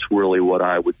 and that's really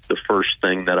the first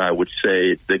thing that I would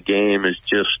say. The game is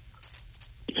just,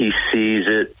 he sees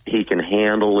it, he can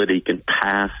handle it, he can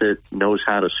pass it, knows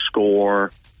how to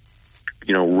score,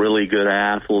 you know, really good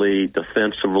athlete.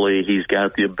 Defensively, he's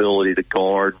got the ability to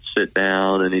guard, sit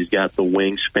down, and he's got the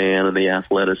wingspan and the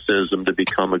athleticism to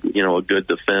become a good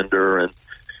defender. And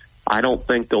I don't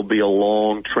think there'll be a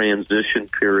long transition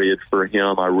period for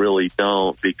him. I really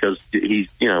don't, because he's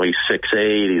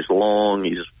 6'8", he's long,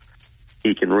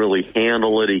 he can really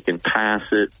handle it, he can pass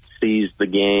it, sees the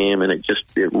game, and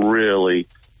it really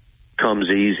comes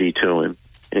easy to him.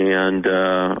 And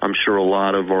I'm sure a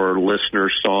lot of our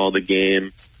listeners saw the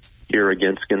game here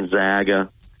against Gonzaga,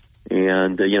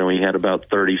 and he had about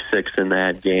 36 in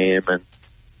that game, and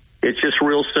it's just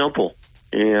real simple.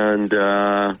 And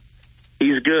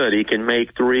he's good. He can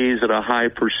make threes at a high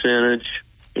percentage,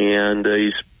 and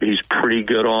he's pretty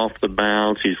good off the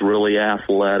bounce. He's really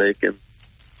athletic, and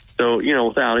so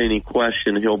without any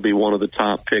question, he'll be one of the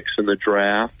top picks in the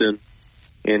draft, and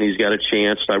he's got a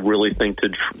chance, I really think, to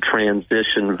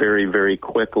transition very, very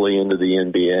quickly into the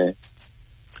NBA.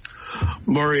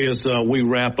 Murray, as we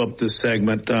wrap up this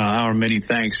segment, our many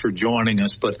thanks for joining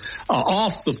us. But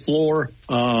off the floor,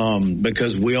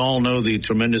 because we all know the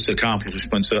tremendous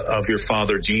accomplishments of your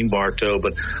father, Gene Bartow,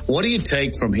 but what do you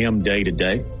take from him day to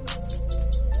day?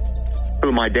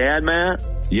 Who, my dad, Matt?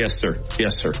 Yes, sir.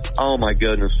 Yes, sir. Oh, my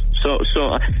goodness. So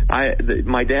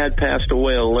my dad passed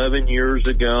away 11 years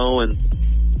ago, and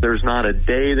there's not a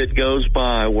day that goes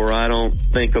by where I don't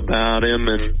think about him.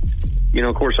 And,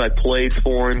 of course, I played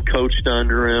for him, coached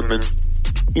under him, and,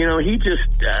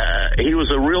 he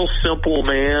was a real simple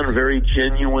man, very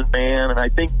genuine man. And I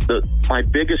think my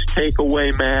biggest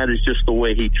takeaway, Matt, is just the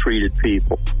way he treated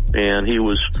people. And he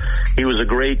was a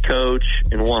great coach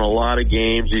and won a lot of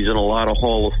games. He's in a lot of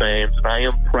Hall of Fames, and I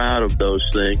am proud of those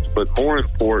things. But more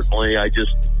importantly, I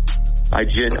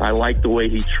like the way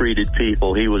he treated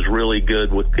people. He was really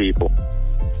good with people.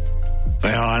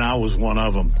 Well, and I was one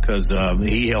of them because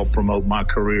he helped promote my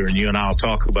career, and you and I will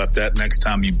talk about that next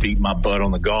time you beat my butt on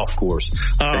the golf course.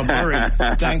 Murray,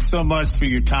 thanks so much for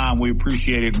your time. We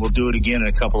appreciate it. We'll do it again in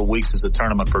a couple of weeks as the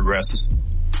tournament progresses.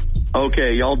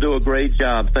 Okay, y'all do a great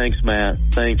job. Thanks, Matt.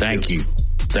 Thank you.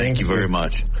 Thank you very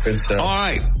much. Good stuff. All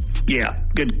right. Yeah,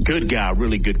 good guy,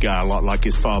 really good guy, a lot like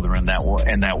his father in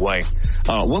that way.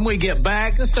 When we get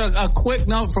back, just a quick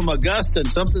note from Augusta.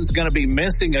 Something's going to be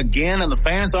missing again, and the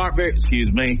fans aren't very.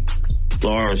 Excuse me,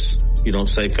 Lars. You don't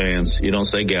say fans. You don't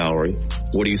say gallery.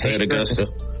 What do you say at Augusta?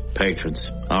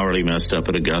 Patrons. I already messed up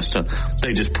at Augusta.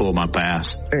 They just pulled my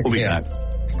pass. We'll be back.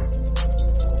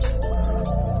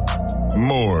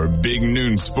 More Big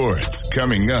Noon Sports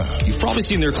coming up. You've probably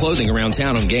seen their clothing around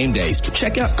town on game days, but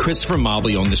check out Christopher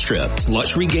Mobley on the Strip.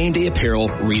 Luxury game day apparel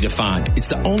redefined. It's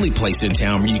the only place in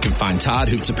town where you can find Todd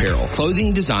Hoops apparel.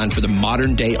 Clothing designed for the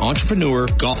modern day entrepreneur,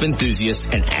 golf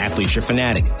enthusiast, and athleisure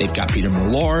fanatic. They've got Peter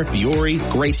Millar, Fiore,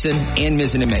 Grayson, and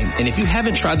Mizzen & Main. And if you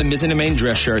haven't tried the Mizzen & Main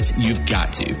dress shirts, you've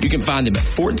got to. You can find them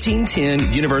at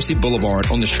 1410 University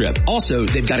Boulevard on the Strip. Also,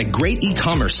 they've got a great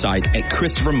e-commerce site at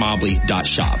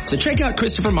ChristopherMobley.shop. So check out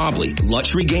Christopher Mobley,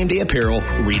 luxury game day apparel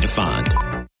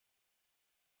redefined.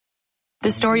 The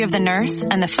story of the nurse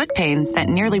and the foot pain that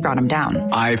nearly brought him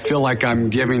down. I feel like I'm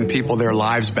giving people their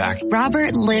lives back.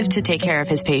 Robert lived to take care of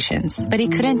his patients, but he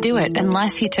couldn't do it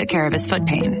unless he took care of his foot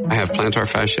pain. I have plantar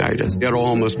fasciitis. It'll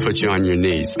almost put you on your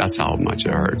knees. That's how much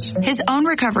it hurts. His own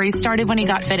recovery started when he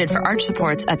got fitted for arch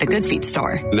supports at the Good Feet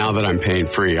store. Now that I'm pain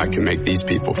free, I can make these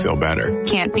people feel better.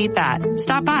 Can't beat that.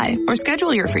 Stop by or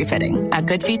schedule your free fitting at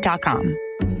goodfeet.com.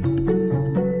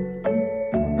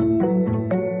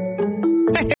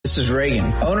 This is Reagan,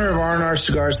 owner of R&R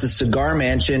Cigars, the Cigar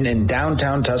Mansion in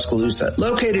downtown Tuscaloosa,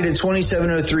 located at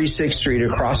 2703 6th Street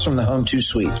across from the Home 2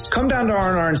 Suites. Come down to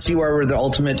R&R and see why we're the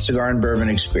ultimate cigar and bourbon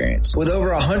experience. With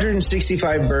over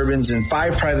 165 bourbons and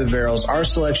 5 private barrels, our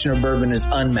selection of bourbon is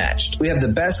unmatched. We have the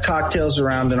best cocktails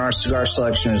around and our cigar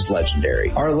selection is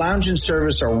legendary. Our lounge and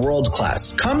service are world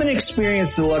class. Come and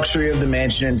experience the luxury of the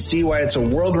mansion and see why it's a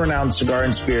world-renowned cigar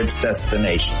and spirits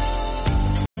destination.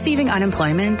 Receiving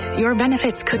unemployment, your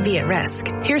benefits could be at risk.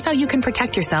 Here's how you can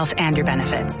protect yourself and your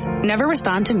benefits. Never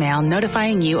respond to mail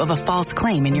notifying you of a false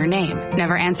claim in your name.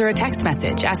 Never answer a text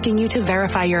message asking you to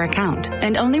verify your account.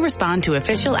 And only respond to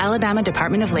official Alabama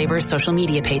Department of Labor's social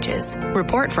media pages.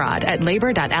 Report fraud at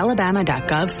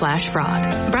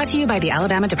labor.alabama.gov/fraud. Brought to you by the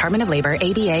Alabama Department of Labor,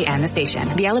 ABA, and the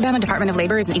station. The Alabama Department of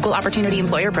Labor is an equal opportunity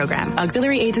employer program.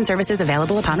 Auxiliary aids and services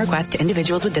available upon request to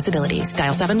individuals with disabilities.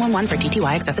 Dial 711 for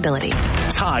TTY accessibility.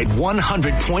 Tide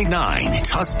 100.9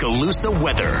 Tuscaloosa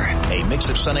weather. A mix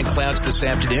of sun and clouds this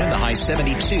afternoon, the high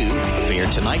 72. Fair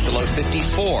tonight, the low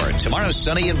 54. Tomorrow,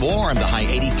 sunny and warm, the high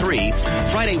 83.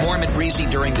 Friday, warm and breezy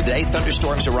during the day.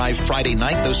 Thunderstorms arrive Friday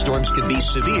night. Those storms could be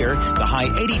severe, the high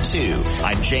 82.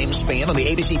 I'm James Spann on the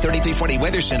ABC 3340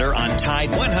 Weather Center on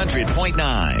Tide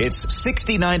 100.9. It's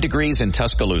 69 degrees in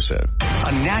Tuscaloosa.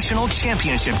 A national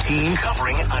championship team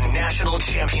covering a national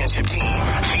championship team.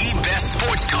 The best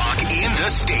sports talk in the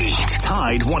state.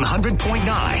 Tide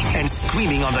 100.9 and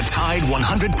streaming on the Tide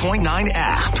 100.9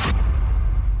 app.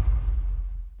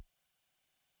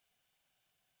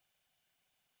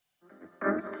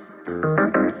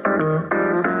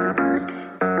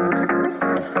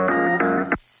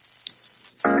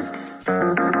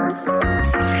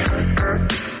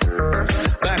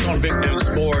 Back on Big Noon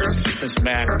Sports, it's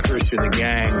Matt, Christian, the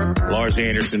gang, Lars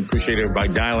Anderson. Appreciate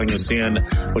everybody dialing us in.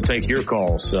 We'll take your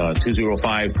calls,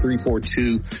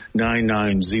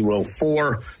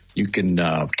 205-342-9904. You can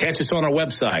catch us on our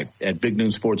website at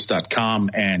bignoonsports.com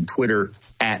and Twitter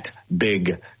at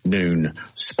Big Noon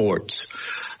Sports.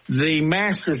 The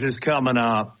Masters is coming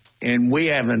up, and we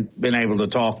haven't been able to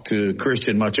talk to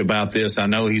Christian much about this. I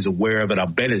know he's aware of it. I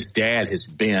bet his dad has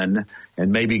been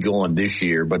and maybe going this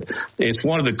year. But it's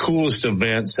one of the coolest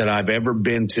events that I've ever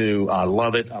been to. I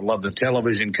love it. I love the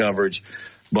television coverage.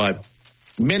 But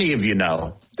many of you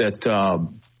know that the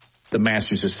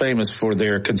Masters is famous for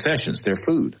their concessions, their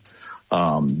food.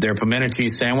 Their pimento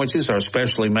cheese sandwiches are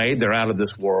specially made. They're out of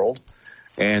this world.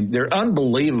 And they're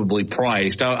unbelievably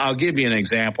priced. I'll give you an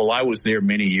example. I was there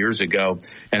many years ago,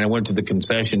 and I went to the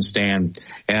concession stand,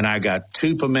 and I got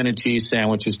 2 pimento cheese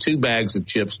sandwiches, 2 bags of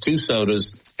chips, 2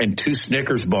 sodas, and 2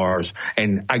 Snickers bars,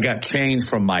 and I got change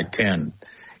from my 10.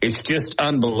 It's just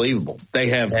unbelievable. They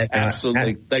have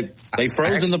absolutely they've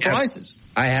frozen the prices.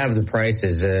 I have the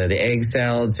prices. The egg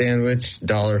salad sandwich,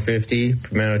 $1.50.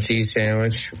 Pimento cheese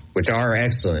sandwich, which are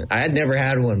excellent. I had never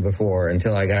had one before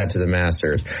until I got to the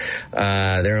Masters.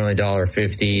 They're only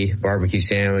 $1.50. Barbecue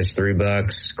sandwich,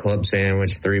 $3. Club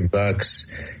sandwich, $3.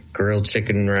 Grilled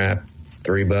chicken wrap,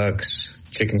 $3.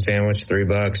 Chicken sandwich,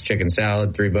 $3. Chicken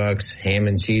salad, $3. Ham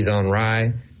and cheese on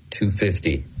rye,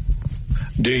 $2.50.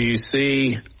 Do you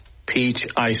see peach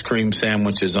ice cream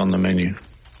sandwiches on the menu?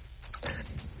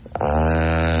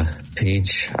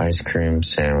 Peach ice cream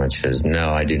sandwiches. No,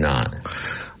 I do not.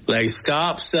 They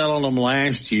stopped selling them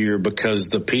last year because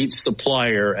the peach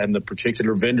supplier and the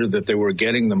particular vendor that they were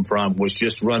getting them from was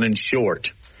just running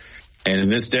short. And in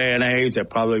this day and age, that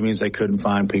probably means they couldn't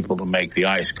find people to make the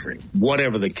ice cream.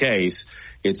 Whatever the case,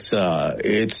 it's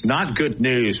not good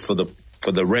news for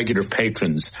the regular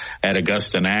patrons at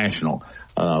Augusta National.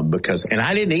 And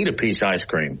I didn't eat a peach ice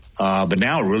cream, but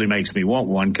now it really makes me want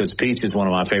one because peach is one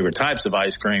of my favorite types of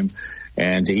ice cream,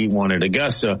 and to eat one at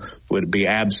Augusta would be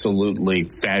absolutely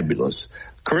fabulous.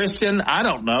 Christian, I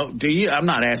don't know. I'm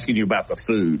not asking you about the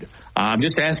food. I'm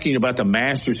just asking you about the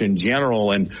Masters in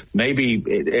general, and maybe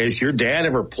has your dad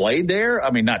ever played there?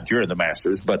 I mean, not during the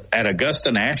Masters, but at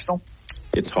Augusta National?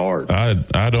 It's hard.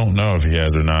 I don't know if he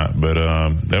has or not, but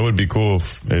that would be cool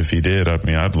if he did. I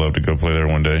mean, I'd love to go play there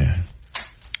one day.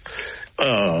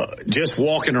 Just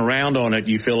walking around on it,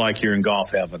 you feel like you're in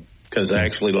golf heaven. Because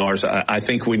actually, Lars, I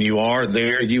think when you are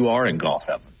there, you are in golf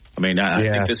heaven. I mean, I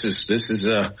think this is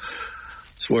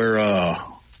it's where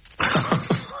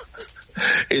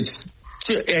it's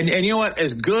and you know what?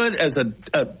 As good as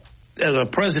a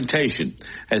presentation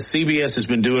as CBS has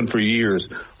been doing for years,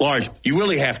 Lars, you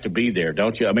really have to be there,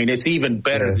 don't you? I mean, it's even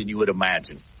better than you would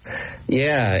imagine.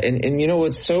 Yeah, and you know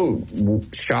what's so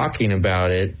shocking about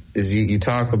it is you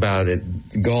talk about it,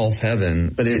 golf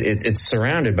heaven, but it's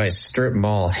surrounded by strip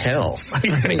mall hell.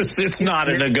 I mean, it's not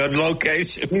in a good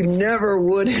location. You never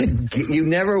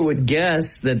would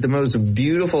guess that the most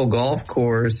beautiful golf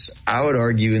course, I would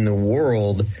argue, in the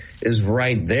world is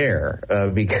right there,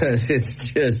 because it's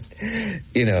just,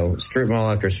 strip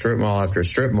mall after strip mall after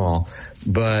strip mall.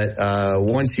 But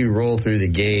once you roll through the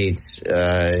gates,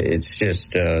 it's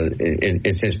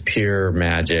just pure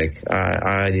magic.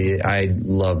 I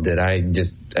loved it.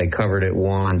 I covered it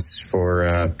once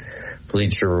for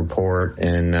Bleacher Report,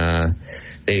 and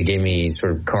they gave me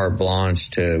sort of carte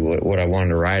blanche to what I wanted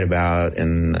to write about,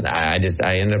 and I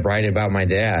ended up writing about my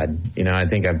dad. I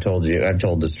think I've told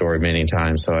the story many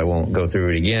times, so I won't go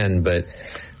through it again, but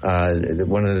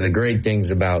one of the great things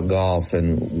about golf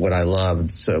and what I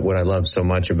love so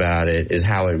mumuch about it is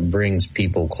how it brings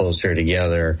people closer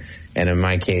together. And in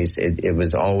my case, it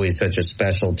was always such a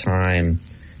special time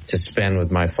to spend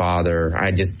with my father.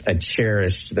 I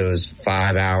cherished those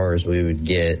 5 hours we would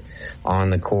get on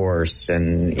the course,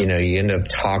 and you end up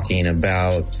talking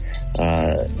about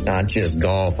not just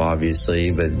golf, obviously,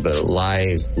 but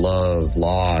life, love,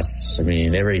 loss. I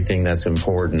mean, everything that's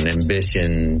important,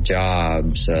 ambition,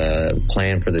 jobs,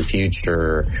 plan for the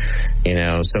future.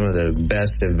 Some of the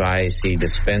best advice he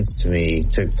dispensed to me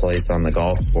took place on the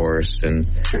golf course. And,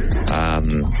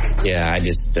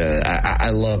 I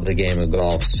love the game of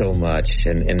golf so much.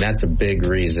 And that's a big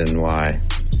reason why.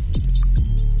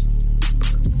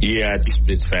 Yeah,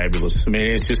 it's fabulous. I mean,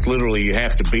 it's just literally you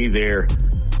have to be there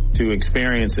to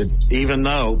experience it, even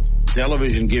though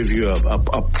television gives you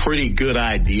a pretty good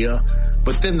idea.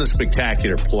 But then the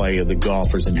spectacular play of the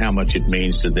golfers and how much it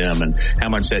means to them and how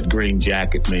much that green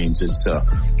jacket means.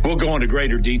 We'll go into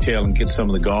greater detail and get some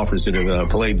of the golfers that have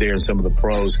played there and some of the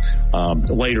pros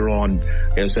later on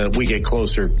as we get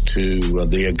closer to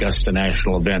the Augusta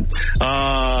National event.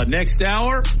 Next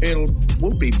hour,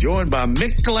 we'll be joined by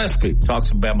Mick Gillespie.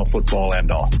 Talks Bama football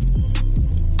and all.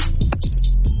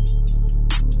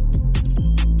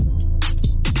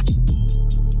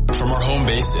 From our home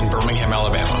base in Birmingham,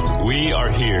 Alabama, we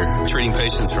are here treating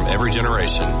patients from every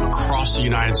generation across the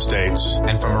United States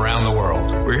and from around the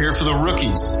world. We're here for the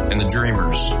rookies and the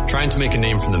dreamers trying to make a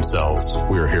name for themselves.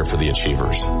 We are here for the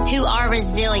achievers who are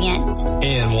resilient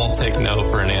and won't take no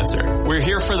for an answer. We're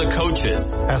here for the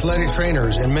coaches, athletic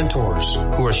trainers, and mentors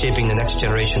who are shaping the next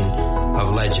generation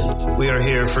of legends. We are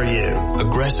here for you,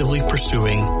 aggressively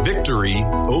pursuing victory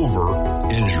over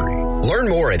injury. Learn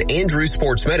more at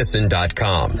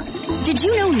andrewsportsmedicine.com. Did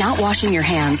you know not washing your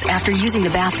hands after using the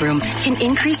bathroom can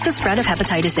increase the spread of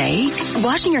hepatitis A?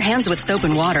 Washing your hands with soap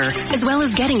and water, as well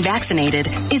as getting vaccinated,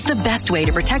 is the best way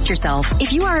to protect yourself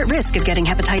if you are at risk of getting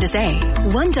hepatitis A.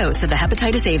 One dose of the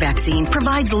hepatitis A vaccine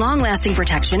provides long-lasting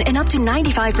protection in up to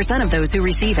 95% of those who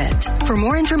receive it. For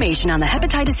more information on the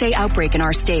hepatitis A outbreak in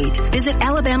our state, visit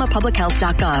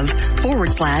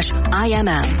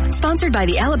alabamapublichealth.gov/IMM. Sponsored by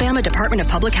the Alabama Department of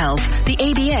Public Health, the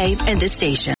ABA, and this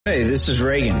station. Hey, this is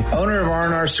Reagan, owner of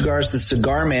R&R Cigars, the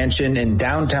Cigar Mansion in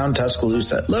downtown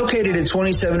Tuscaloosa, located at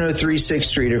 2703 6th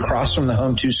Street across from the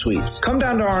Home 2 Suites. Come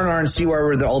down to R&R and see why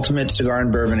we're the ultimate cigar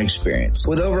and bourbon experience.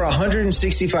 With over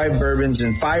 165 bourbons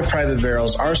and 5 private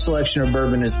barrels, our selection of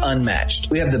bourbon is unmatched.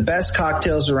 We have the best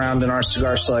cocktails around and our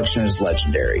cigar selection is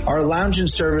legendary. Our lounge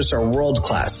and service are world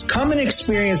class. Come and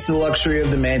experience the luxury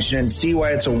of the mansion and see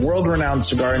why it's a world-renowned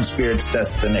cigar and spirits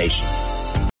destination.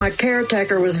 My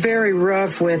caretaker was very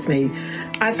rough with me.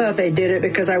 I thought they did it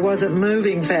because I wasn't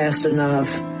moving fast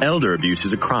enough. Elder abuse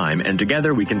is a crime, and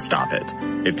together we can stop it.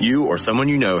 If you or someone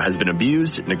you know has been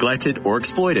abused, neglected, or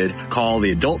exploited, call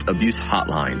the Adult Abuse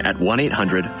Hotline at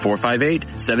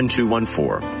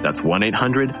 1-800-458-7214. That's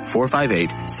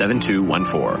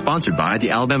 1-800-458-7214. Sponsored by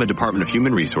the Alabama Department of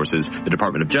Human Resources, the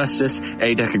Department of Justice,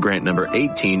 ADECA grant number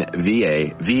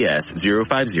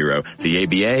 18VA-VS050, the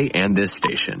ABA, and this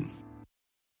station.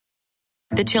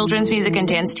 The children's music and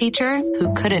dance teacher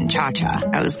who couldn't cha-cha.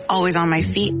 I was always on my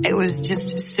feet. It was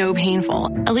just so painful.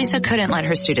 Elisa couldn't let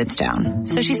her students down,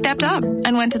 so she stepped up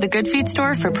and went to the Good Feet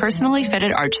store for personally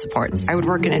fitted arch supports. I would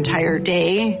work an entire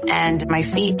day, and my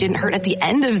feet didn't hurt at the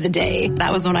end of the day.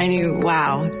 That was when I knew,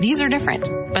 wow, these are different.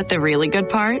 But the really good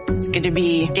part? It's good to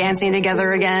be dancing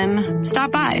together again.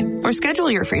 Stop by or schedule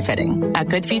your free fitting at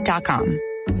goodfeet.com.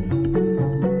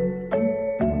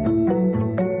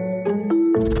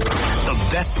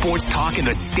 Best sports talk in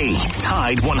the state.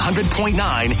 Tide 100.9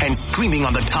 and streaming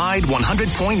on the Tide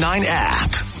 100.9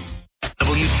 app.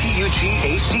 WTUG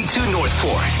HD2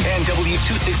 Northport and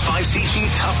W265CG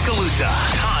Tuscaloosa.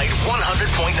 Tide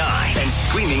 100.9 and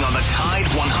streaming on the Tide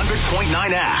 100.9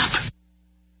 app.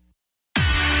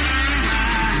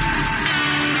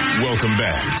 Welcome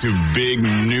back to Big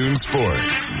Noon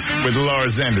Sports with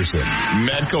Lars Anderson,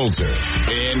 Matt Coulter,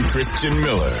 and Christian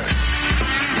Miller.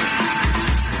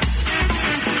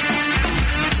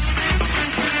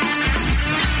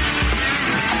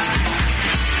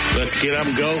 Let's get up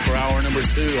and go for hour number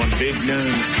 2 on Big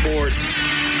Noon Sports.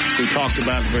 We talked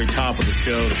about at the very top of the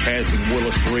show, the passing of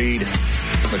Willis Reed,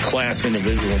 the class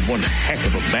individual, and one heck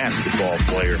of a basketball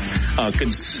player.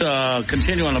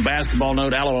 Continue on a basketball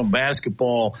note, Alabama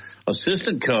basketball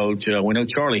assistant coach. We know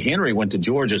Charlie Henry went to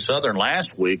Georgia Southern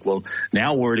last week. Well,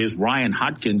 now word is Ryan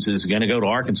Hodkins is going to go to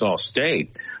Arkansas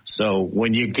State. So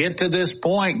when you get to this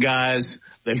point, guys,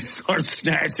 they start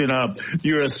snatching up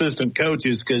your assistant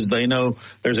coaches because they know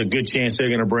there's a good chance they're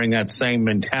going to bring that same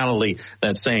mentality,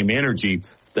 that same energy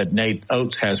that Nate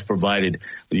Oates has provided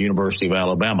the University of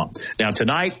Alabama. Now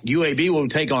tonight, UAB will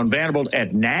take on Vanderbilt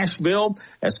at Nashville.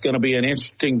 That's going to be an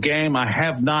interesting game.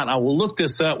 I will look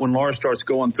this up when Lars starts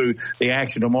going through the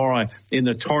action tomorrow in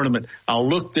the tournament. I'll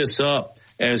look this up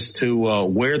as to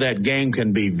where that game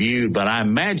can be viewed, but I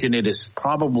imagine it is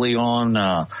probably on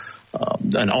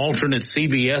an alternate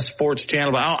CBS sports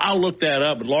channel. But I'll look that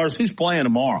up. But Lars, who's playing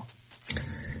tomorrow?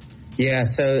 Yeah,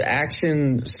 so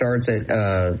action starts at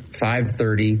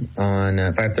 5:30 on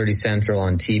 5:30 Central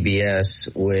on TBS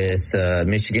with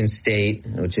Michigan State,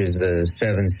 which is the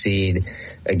 7th seed,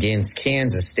 against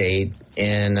Kansas State.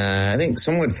 And I think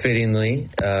somewhat fittingly,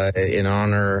 in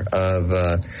honor of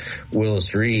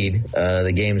Willis Reed,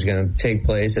 the game's going to take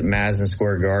place at Madison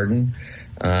Square Garden.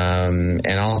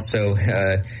 And also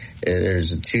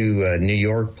there's 2 New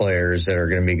York players that are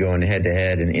going to be going head to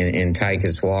head in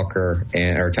Tyson Walker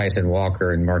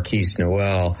and Marquise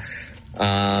Noel.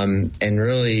 And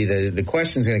really the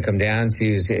question is going to come down to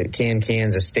is, can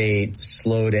Kansas State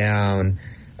slow down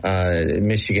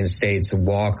Michigan State's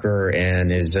Walker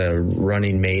and his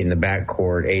running mate in the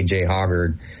backcourt, A.J.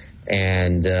 Hoggard?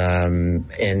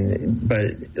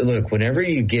 But look, whenever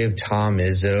you give Tom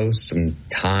Izzo some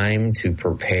time to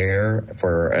prepare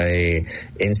for a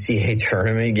NCAA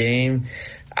tournament game,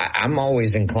 I'm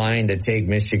always inclined to take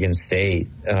Michigan State.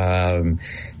 And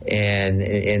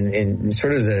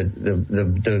sort of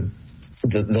the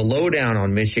lowdown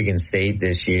on Michigan State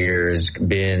this year has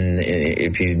been,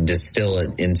 if you distill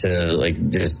it into like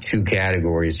just 2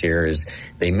 categories here, is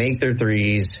they make their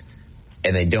threes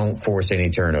and they don't force any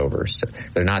turnovers.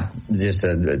 They're not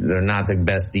they're not the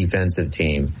best defensive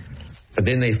team. But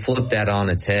then they flipped that on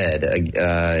its head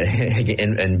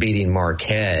and beating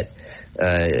Marquette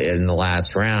in the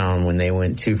last round when they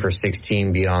went 2 for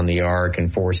 16 beyond the arc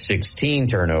and forced 16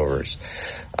 turnovers.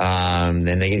 And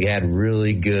they had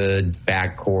really good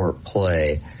backcourt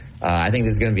play. I think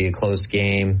this is going to be a close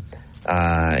game.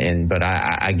 But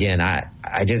I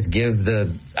just give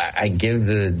the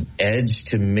edge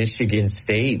to Michigan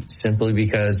State simply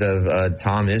because of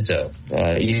Tom Izzo.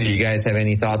 Either you guys have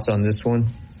any thoughts on this one?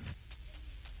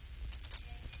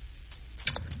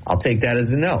 I'll take that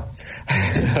as a no.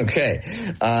 Okay.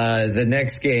 The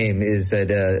next game is at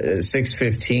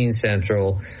 6:15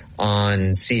 Central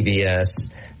on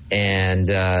CBS. And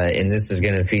this is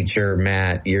going to feature,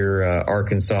 Matt, your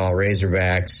Arkansas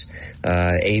Razorbacks,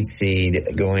 8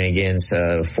 seed going against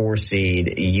 4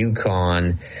 seed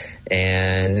UConn.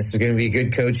 And this is going to be a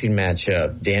good coaching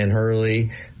matchup. Dan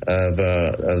Hurley of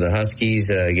the Huskies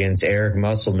against Eric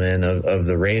Musselman of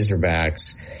the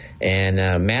Razorbacks. And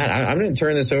Matt, I'm going to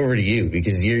turn this over to you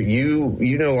because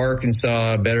you know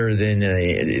Arkansas better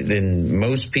than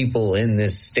most people in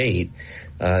this state.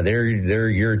 They're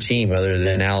your team other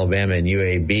than Alabama and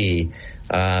UAB.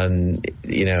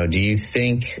 Do you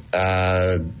think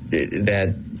that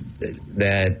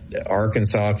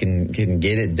Arkansas can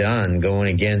get it done going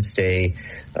against a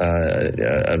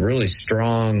really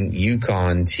strong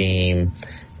UConn team?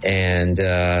 And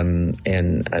I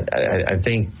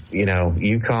think,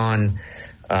 UConn,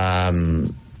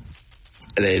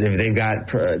 they've got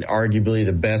arguably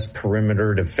the best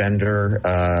perimeter defender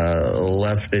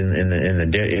left in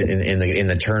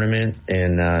the tournament,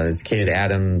 and this kid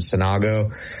Adam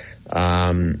Sanago.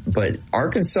 But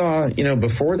Arkansas,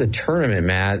 before the tournament,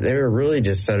 Matt, they were really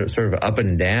just sort of up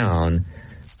and down.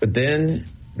 But then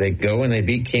they go and they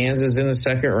beat Kansas in the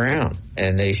second round,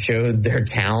 and they showed their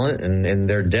talent and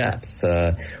their depth.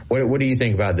 What do you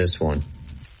think about this one?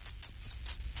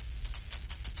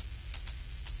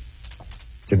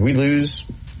 Did we lose?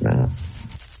 No.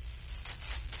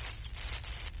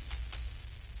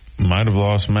 Might have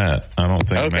lost Matt. I don't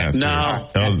think Matt's no.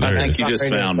 I think you just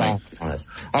found me.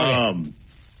 Okay.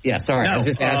 Yeah, sorry. No, I was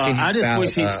just asking.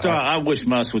 I wish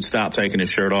Muss would stop taking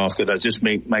his shirt off, because I just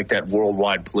make that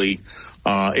worldwide plea.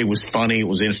 It was funny. It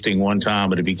was interesting one time,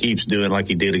 but if he keeps doing like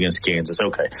he did against Kansas,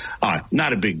 okay. All right.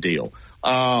 Not a big deal.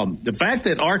 The fact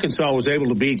that Arkansas was able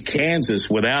to beat Kansas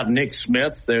without Nick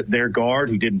Smith, their guard,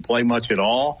 who didn't play much at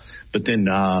all, but then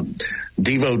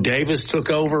Devo Davis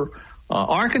took over.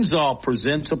 Arkansas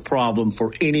presents a problem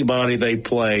for anybody they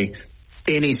play,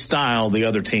 any style the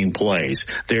other team plays.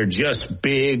 They're just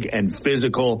big and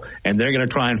physical, and they're going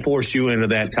to try and force you into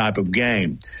that type of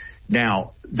game.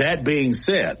 Now, that being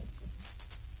said,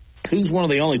 who's one of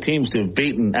the only teams to have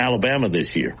beaten Alabama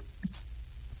this year?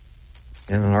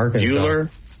 Arkansas.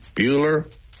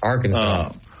 Bueller.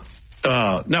 Arkansas.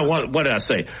 No, what did I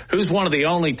say? Who's one of the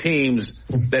only teams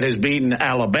that has beaten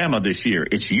Alabama this year?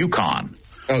 It's UConn.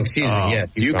 Oh, excuse me. Yeah,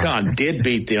 UConn did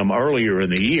beat them earlier in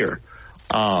the year.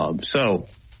 I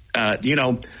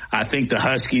think the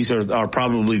Huskies are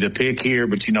probably the pick here,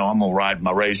 but, I'm going to ride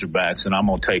my Razorbacks, and I'm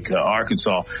going to take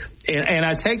Arkansas. And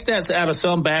I take that out of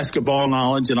some basketball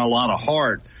knowledge and a lot of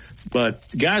heart. But,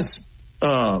 guys,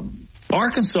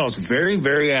 Arkansas is very,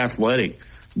 very athletic.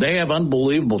 They have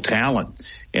unbelievable talent.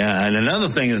 And another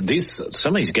thing,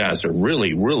 some of these guys are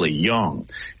really, really young.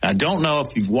 I don't know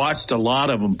if you've watched a lot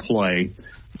of them play,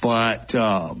 but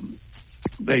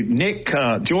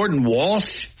Jordan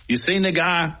Walsh, you seen the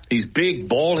guy? He's big,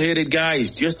 bald-headed guy.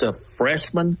 He's just a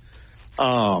freshman.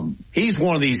 He's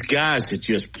one of these guys that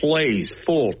just plays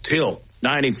full tilt,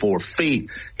 94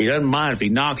 feet. He doesn't mind if he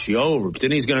knocks you over, but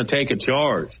then he's going to take a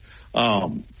charge.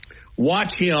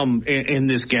 Watch him in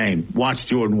this game. Watch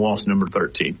Jordan Walsh, number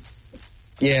 13.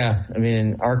 Yeah, I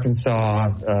mean,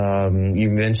 Arkansas, you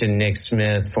mentioned Nick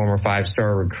Smith, former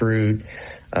 5-star recruit.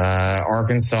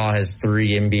 Arkansas has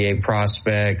 3 NBA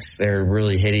prospects. They're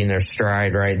really hitting their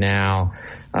stride right now.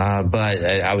 But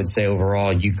I would say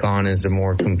overall, UConn is the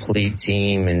more complete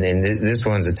team, and this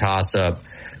one's a toss-up.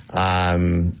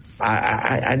 I'm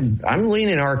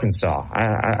leaning Arkansas.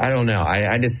 I don't know.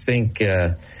 I just think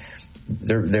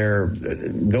they're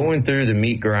going through the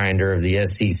meat grinder of the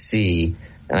SEC.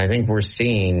 And I think we're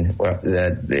seeing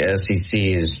that the SEC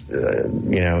is,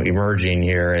 emerging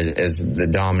here as the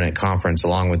dominant conference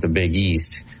along with the Big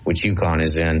East, which UConn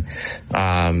is in.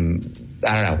 I don't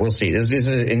know. We'll see. This is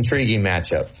an intriguing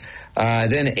matchup.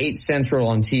 Then 8 Central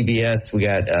on TBS, we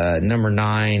got number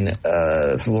 9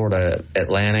 Florida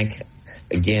Atlantic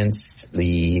against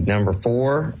the number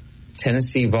 4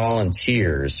 Tennessee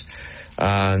Volunteers.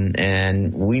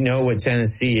 And we know what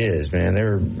Tennessee is, man.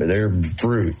 They're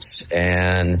brutes,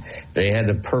 and they had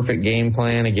the perfect game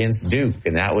plan against Duke,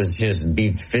 and that was just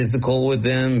be physical with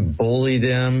them, bully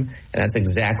them, and that's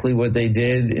exactly what they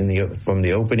did from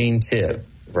the opening tip.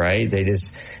 Right?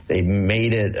 They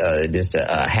made it just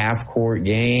a half-court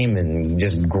game and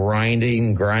just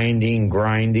grinding.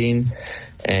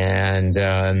 And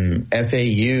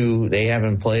FAU, they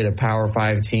haven't played a Power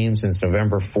 5 team since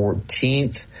November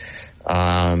 14th.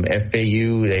 FAU,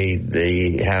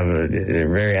 they're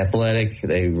very athletic.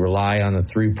 They rely on the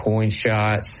 3-point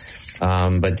shot.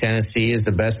 But Tennessee is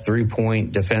the best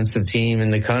 3-point defensive team in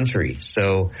the country.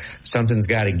 So something's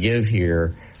got to give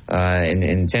here.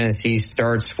 And Tennessee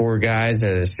starts 4 guys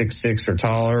that are 6'6" or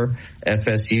taller.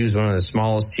 FSU is one of the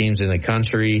smallest teams in the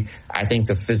country. I think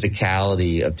the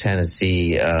physicality of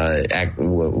Tennessee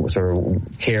sort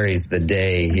of carries the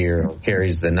day here,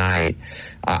 carries the night.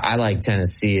 I like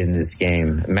Tennessee in this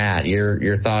game. Matt,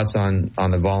 your thoughts on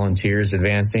the Volunteers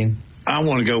advancing? I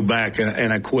want to go back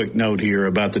and a quick note here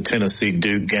about the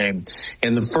Tennessee-Duke game.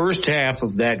 In the first half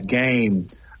of that game,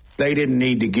 they didn't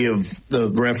need to give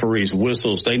the referees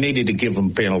whistles. They needed to give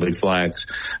them penalty flags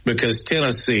because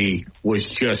Tennessee was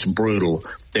just brutal.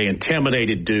 They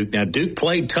intimidated Duke. Now, Duke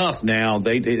played tough now.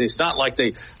 It's not like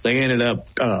they ended up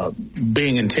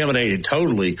being intimidated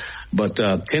totally, but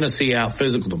Tennessee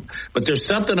out-physicaled them. But there's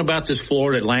something about this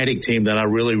Florida Atlantic team that I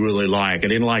really, really like. I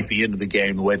didn't like the end of the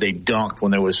game, the way they dunked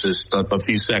when there was just a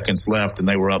few seconds left and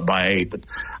they were up by 8. But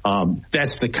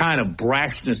that's the kind of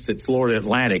brashness that Florida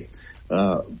Atlantic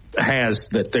has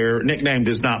that their nickname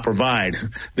does not provide.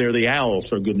 They're the Owls,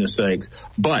 for goodness sakes.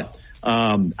 But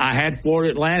I had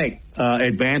Florida Atlantic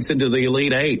advance into the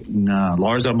Elite 8. And,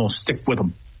 Lars, I'm going to stick with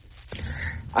them.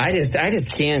 I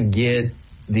just can't get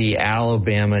the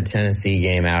Alabama-Tennessee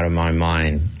game out of my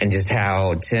mind, and just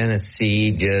how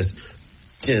Tennessee just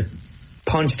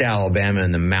punched Alabama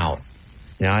in the mouth.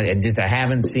 You know, I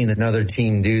haven't seen another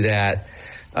team do that.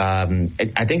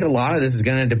 I think a lot of this is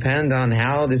going to depend on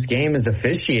how this game is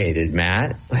officiated,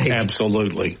 Matt.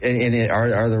 Absolutely. And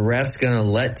are the refs going to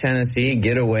let Tennessee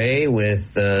get away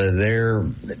with their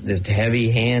just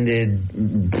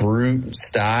heavy-handed, brute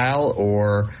style,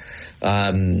 or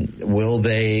will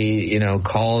they,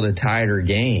 call it a tighter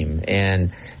game?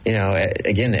 And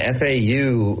again, the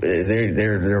FAU,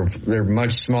 they're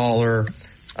much smaller.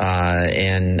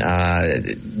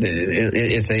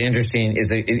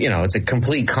 It's a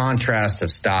complete contrast of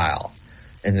style,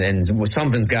 and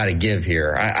something's got to give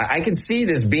here. I can see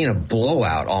this being a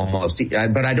blowout almost,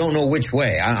 but I don't know which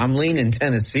way. I'm leaning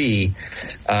Tennessee,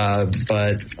 I don't know.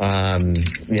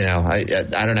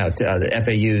 The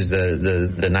FAU's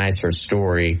the nicer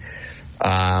story,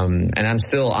 and I'm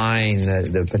still eyeing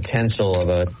the potential of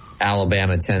a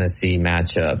Alabama-Tennessee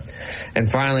matchup. And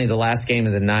finally, the last game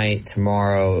of the night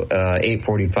tomorrow,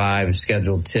 8:45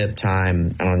 scheduled tip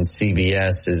time on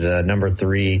CBS is number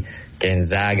 3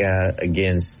 Gonzaga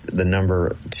against the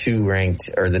number 2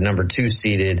 ranked, or the number 2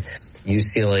 seeded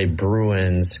UCLA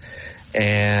Bruins.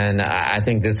 And I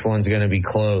think this one's going to be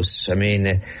close. I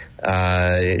mean,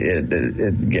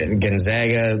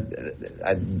 Gonzaga,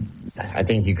 I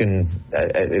think you can,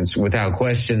 it's without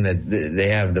question that they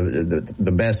have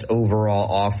the best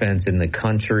overall offense in the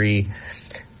country.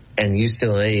 And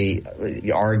UCLA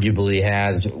arguably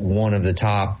has one of the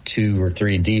top 2 or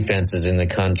 3 defenses in the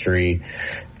country.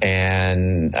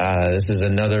 And this is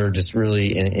another just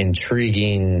really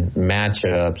intriguing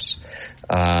matchups.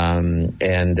 I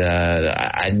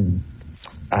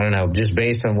don't know, just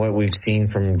based on what we've seen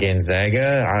from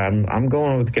Gonzaga, I'm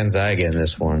going with Gonzaga in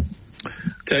this one.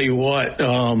 Tell you what,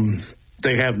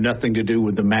 they have nothing to do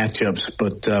with the matchups,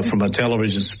 but from a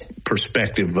television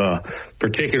perspective,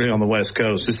 particularly on the West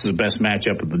Coast, this is the best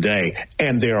matchup of the day,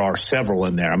 and there are several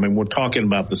in there. I mean, we're talking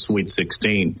about the Sweet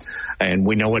 16, and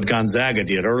we know what Gonzaga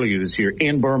did earlier this year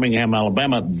in Birmingham,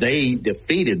 Alabama. They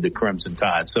defeated the Crimson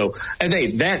Tide. So,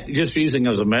 that just using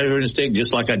as a measuring stick,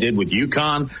 just like I did with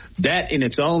UConn, that in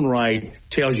its own right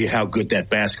tells you how good that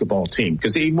basketball team,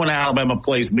 because even when Alabama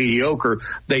plays mediocre,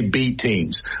 they beat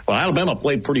teams. Well, Alabama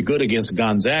played pretty good against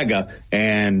Gonzaga,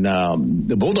 and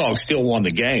the Bulldogs still won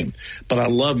the game. But I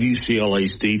love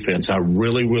UCLA's defense. I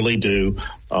really, really do.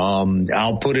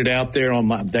 I'll put it out there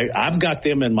I've got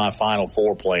them in my Final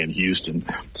Four playing Houston.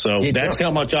 So that's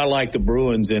how much I like the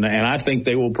Bruins, and I think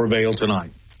they will prevail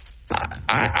tonight.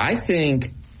 I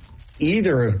think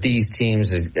either of these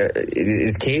teams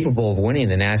is capable of winning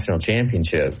the national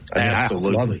championship.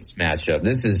 Absolutely. I love this matchup.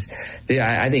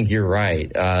 I think you're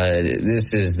right.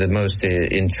 This is the most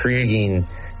intriguing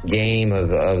game of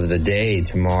the day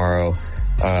tomorrow.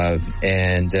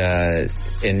 And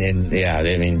yeah,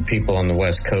 I mean, people on the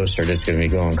West Coast are just going to be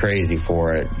going crazy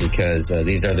for it because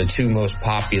these are the two most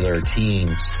popular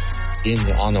teams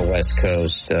on the West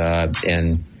Coast.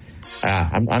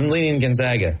 I'm leaning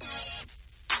Gonzaga.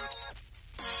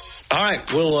 All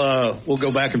right, we'll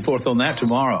go back and forth on that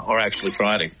tomorrow, or actually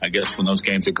Friday, I guess, when those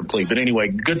games are complete. But anyway,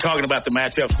 good talking about the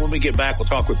matchups. When we get back, we'll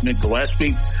talk with Nick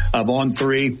Gillespie of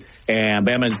On3 and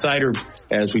Bama Insider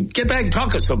as we get back and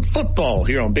talk some football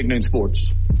here on Big Noon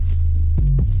Sports.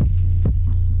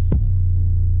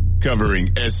 Covering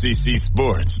SEC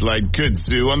sports like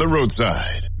kudzu on the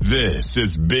roadside. This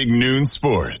is Big Noon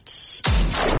Sports.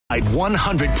 At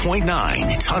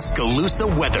 100.9 Tuscaloosa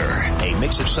weather. A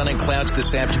mix of sun and clouds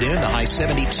this afternoon, the high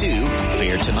 72.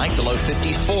 Fair tonight, the low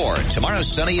 54. Tomorrow,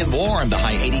 sunny and warm, the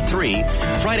high 83.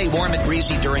 Friday, warm and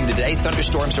breezy during the day.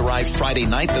 Thunderstorms arrive Friday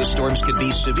night. Those storms could be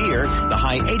severe, the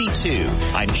high 82.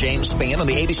 I'm James Spann on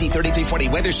the ABC 3340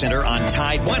 Weather Center on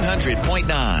Tide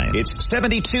 100.9. It's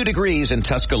 72 degrees in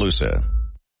Tuscaloosa.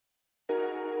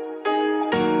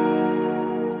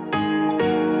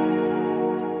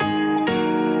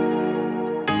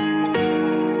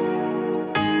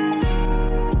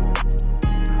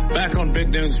 Big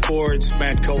Noon Sports,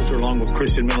 Matt Coulter along with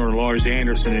Christian Miller and Lars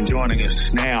Anderson, and joining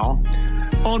us now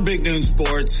on Big Noon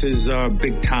Sports is our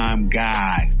big-time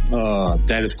guy.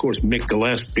 That is, of course, Mick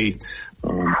Gillespie.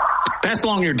 Pass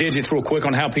along your digits real quick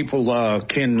on how people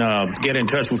can get in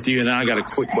touch with you, and then I got a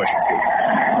quick question for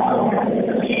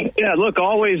you. Yeah, look,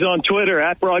 always on Twitter,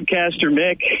 at Broadcaster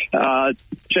Mick.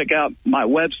 Check out my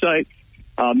website,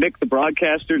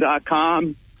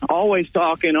 MickTheBroadcaster.com. Always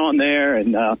talking on there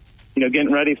and,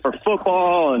 getting ready for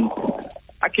football. And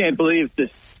I can't believe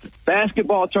this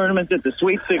basketball tournament's at the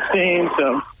Sweet 16.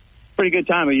 So pretty good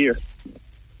time of year.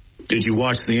 Did you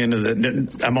watch the end of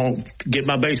I'm going to get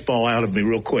my baseball out of me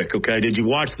real quick, okay? Did you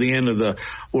watch the end of the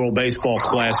World Baseball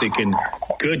Classic? And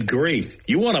good grief,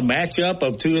 you want a matchup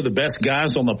of two of the best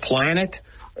guys on the planet?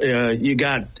 You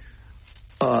got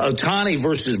Ohtani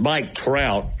versus Mike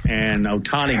Trout, and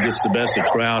Ohtani gets the best of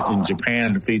Trout in Japan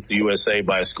and defeats the USA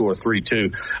by a score of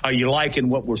 3-2. Are you liking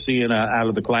what we're seeing out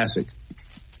of the Classic?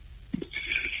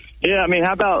 Yeah, I mean,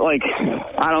 how about,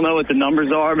 I don't know what the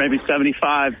numbers are, maybe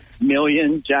 75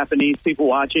 million Japanese people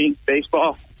watching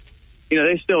baseball.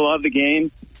 They still love the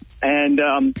game. And,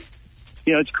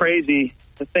 it's crazy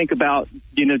to think about,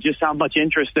 just how much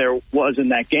interest there was in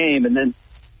that game. And then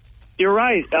you're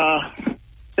right.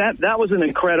 That was an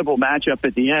incredible matchup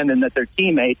at the end, and that their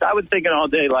teammates, I was thinking all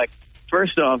day,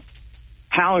 first off,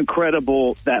 how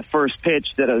incredible that first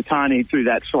pitch that Ohtani threw,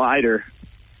 that slider.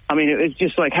 I mean, it's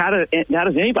just how does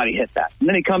anybody hit that? And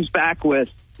then he comes back with,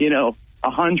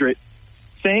 100.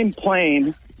 Same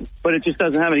plane, but it just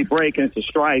doesn't have any break, and it's a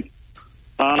strike.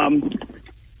 They're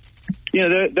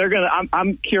going to,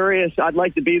 I'm curious. I'd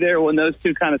like to be there when those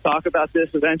two kind of talk about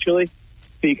this eventually,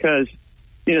 because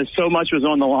so much was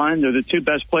on the line. They're the two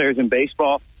best players in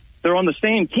baseball. They're on the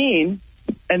same team,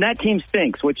 and that team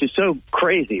stinks, which is so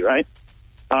crazy, right,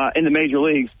 in the major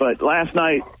leagues. But last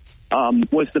night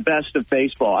was the best of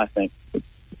baseball, I think.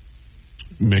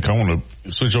 Mick, I want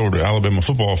to switch over to Alabama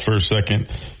football for a second.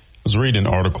 I was reading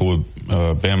an article with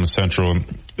Bama Central, and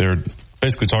they're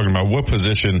basically talking about what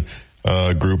position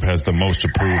group has the most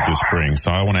approved this spring.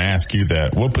 So I want to ask you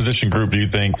that. What position group do you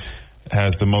think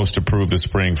has the most approved this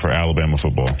spring for Alabama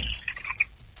football?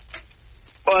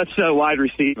 Well, it's wide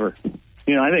receiver.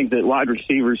 I think that wide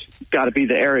receivers got to be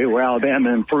the area where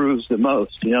Alabama improves the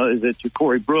most. Is it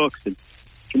Ja'Cory Brooks and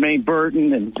Jermaine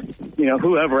Burton and,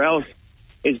 whoever else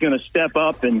is going to step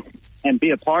up and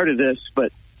be a part of this.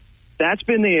 But that's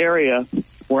been the area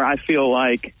where I feel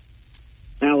like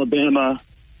Alabama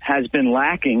has been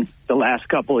lacking the last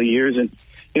couple of years. And,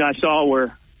 I saw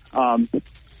where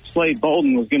Slade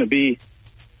Bolden was going to be,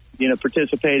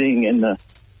 participating in the,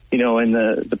 in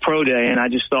the pro day. And I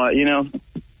just thought,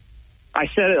 I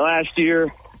said it last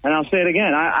year and I'll say it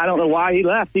again. I don't know why he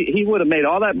left. He would have made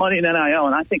all that money in NIL,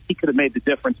 and I think he could have made the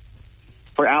difference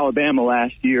for Alabama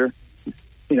last year.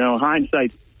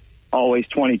 Hindsight always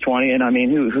 20/20. And I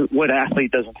mean, what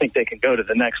athlete doesn't think they can go to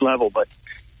the next level? But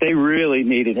they really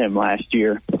needed him last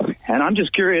year. And I'm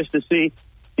just curious to see,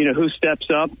 who steps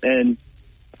up and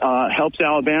helps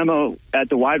Alabama at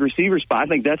the wide receiver spot. I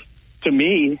think that's, to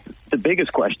me, the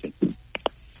biggest question.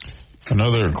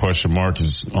 Another question mark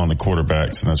is on the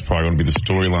quarterbacks, and that's probably going to be the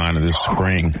storyline of this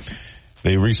spring.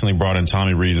 They recently brought in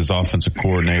Tommy Rees as offensive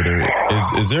coordinator.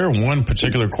 Is there one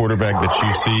particular quarterback that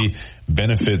you see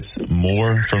benefits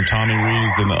more from Tommy Rees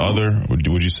than the other?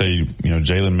 Would you say,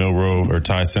 Jalen Milroe or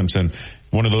Ty Simpson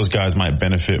one of those guys might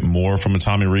benefit more from a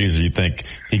Tommy Rees, or you think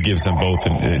he gives them both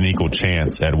an equal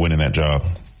chance at winning that job?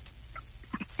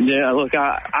 Yeah, look,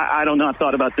 I don't know. I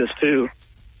thought about this too.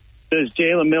 Does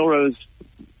Jalen Milroe's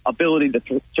ability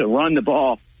to run the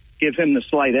ball give him the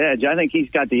slight edge? I think he's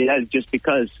got the edge just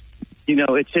because,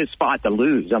 it's his spot to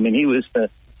lose. I mean, he was the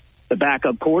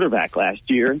backup quarterback last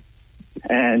year,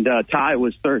 and Ty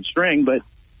was third string. But,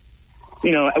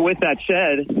 with that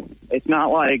said, it's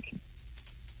not like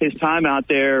his time out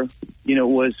there,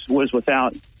 was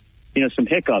without, some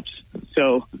hiccups.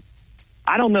 So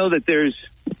I don't know that there's,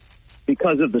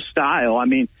 because of the style. I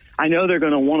mean, I know they're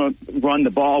going to want to run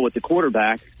the ball with the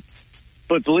quarterback,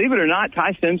 but believe it or not,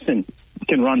 Ty Simpson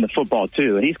can run the football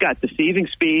too. And he's got deceiving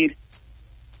speed.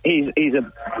 He's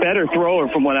a better thrower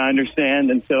from what I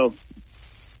understand. And so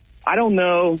I don't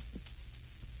know.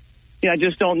 I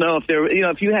just don't know if there,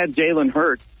 if you had Jalen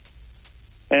Hurts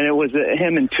and it was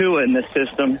him and Tua in this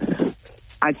system,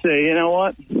 I'd say, you know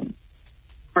what?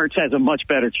 Hurts has a much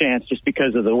better chance just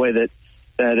because of the way that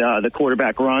the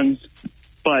quarterback runs.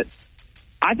 But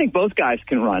I think both guys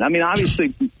can run. I mean,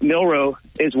 obviously Milroe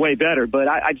is way better, but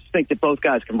I just think that both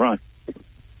guys can run.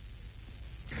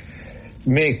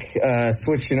 Mick,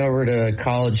 switching over to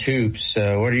college hoops,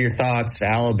 what are your thoughts?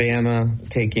 Alabama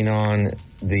taking on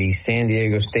the San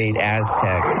Diego State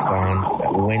Aztecs on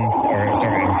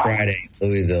Friday,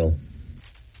 Louisville.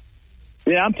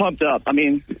 Yeah, I'm pumped up. I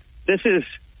mean, this is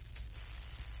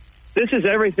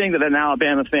everything that an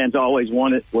Alabama fan's always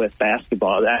wanted with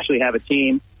basketball, to actually have a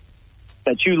team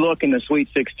that you look in the Sweet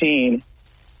 16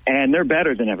 and they're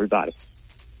better than everybody.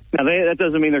 Now, that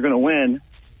doesn't mean they're going to win,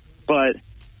 but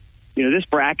this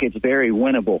bracket's very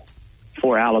winnable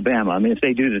for Alabama. I mean, if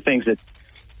they do the things that,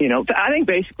 I think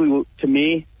basically, to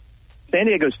me, San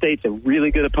Diego State's a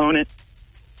really good opponent,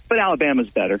 but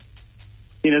Alabama's better.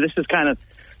 This is kind of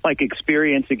like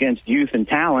experience against youth and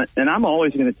talent, and I'm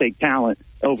always going to take talent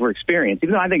over experience.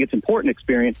 Even though I think it's important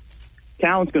experience,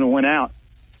 talent's going to win out.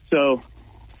 So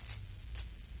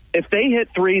if they hit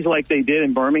threes like they did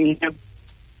in Birmingham,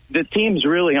 the team's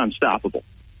really unstoppable.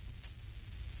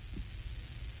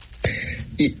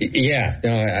 Yeah,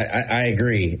 no, I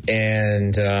agree.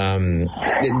 And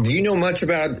do you know much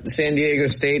about San Diego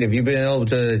State? Have you been able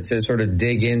to sort of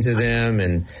dig into them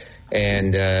and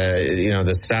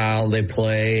the style they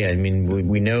play? I mean,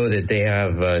 we know that they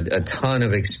have a ton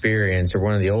of experience. They're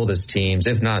one of the oldest teams,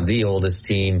 if not the oldest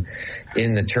team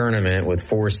in the tournament, with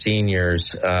 4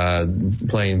 seniors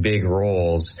playing big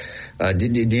roles. Do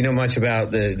you know much about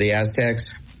the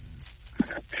Aztecs?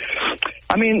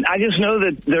 I mean, I just know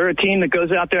that they're a team that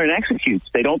goes out there and executes.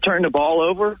 They don't turn the ball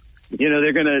over.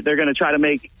 They're gonna try to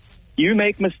make you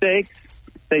make mistakes.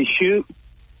 They shoot,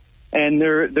 and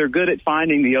they're good at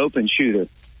finding the open shooter.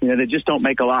 They just don't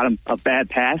make a lot of bad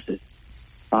passes.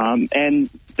 And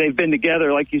they've been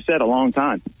together, like you said, a long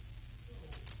time.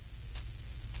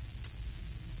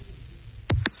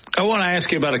 I want to ask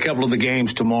you about a couple of the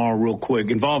games tomorrow real quick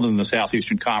involving the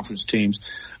Southeastern Conference teams.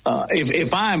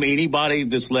 If I'm anybody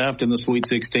that's left in the Sweet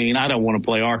 16, I don't want to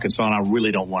play Arkansas, and I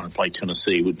really don't want to play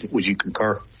Tennessee. Would you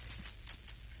concur?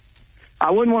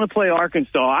 I wouldn't want to play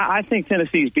Arkansas. I think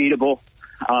Tennessee's beatable.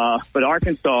 But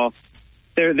Arkansas,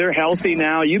 they're healthy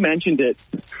now. You mentioned it.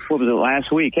 What was it,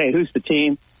 last week? Hey, who's the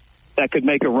team that could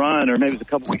make a run? Or maybe it was a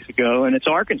couple weeks ago, and it's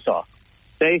Arkansas.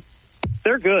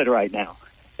 They're good right now.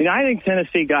 I think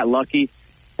Tennessee got lucky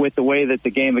with the way that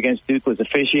the game against Duke was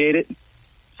officiated.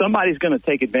 Somebody's going to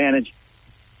take advantage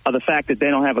of the fact that they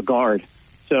don't have a guard.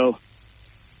 So,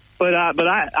 but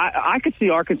I could see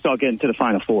Arkansas getting to the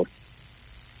Final Four.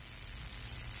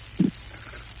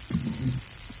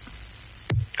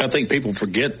 I think people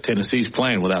forget Tennessee's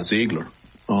playing without Ziegler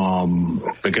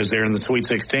because they're in the Sweet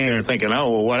 16. They're thinking, oh,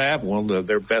 well, what happened? Well,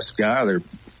 their best guy, their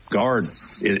guard,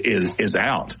 is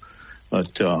out.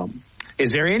 But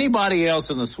is there anybody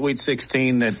else in the Sweet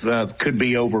 16 that could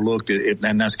be overlooked?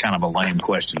 And that's kind of a lame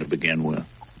question to begin with.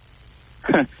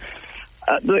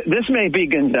 This may be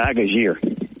Gonzaga's year.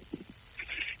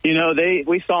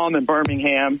 We saw them in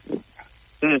Birmingham.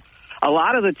 A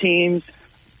lot of the teams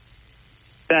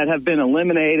that have been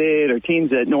eliminated or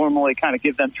teams that normally kind of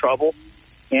give them trouble,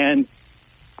 and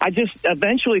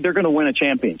eventually they're going to win a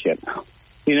championship.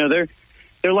 They're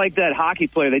like that hockey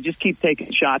player. They just keep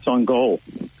taking shots on goal.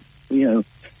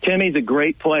 Timmy's a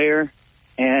great player,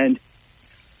 and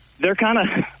they're kind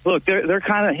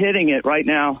of hitting it right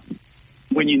now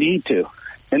when you need to.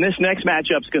 And this next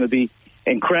matchup's going to be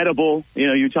incredible.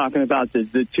 You're talking about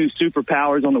the 2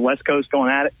 superpowers on the West Coast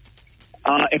going at it.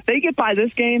 If they get by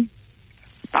this game,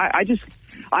 I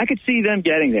could see them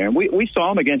getting there. We saw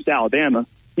them against Alabama.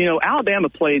 Alabama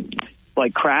played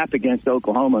like crap against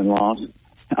Oklahoma and lost.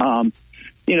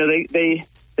 You know, they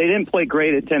didn't play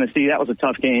great at Tennessee. That was a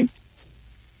tough game.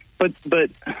 But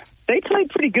they played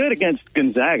pretty good against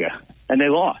Gonzaga, and they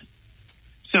lost.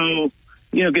 So,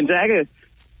 you know, Gonzaga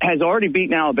has already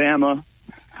beaten Alabama,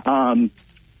 and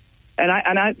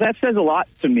that says a lot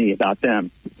to me about them.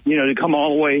 You know, to come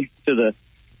all the way to the,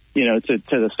 you know, to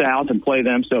the South and play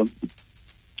them. So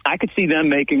I could see them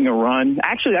making a run.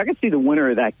 Actually, I could see the winner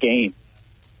of that game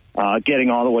getting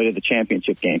all the way to the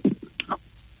championship game.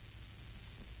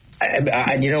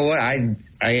 You know what? I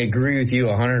agree with you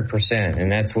 100%,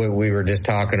 and that's what we were just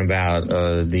talking about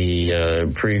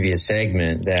the previous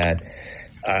segment, that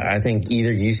I think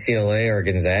either UCLA or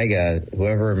Gonzaga,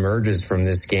 whoever emerges from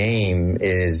this game,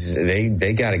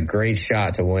 they got a great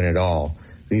shot to win it all.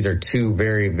 These are two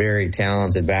very, very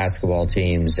talented basketball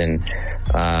teams, and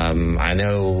I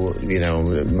know, you know,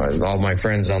 all my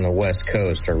friends on the West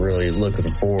Coast are really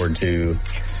looking forward to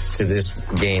this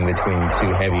game between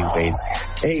two heavyweights.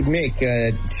 Hey, Mick,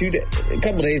 a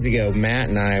couple days ago, Matt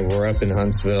and I were up in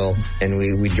Huntsville, and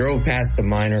we drove past the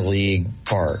minor league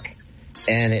park,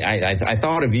 and I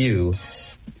thought of you,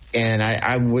 and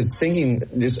I was thinking,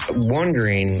 just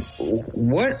wondering,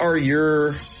 what are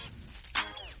your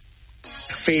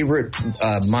favorite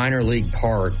minor league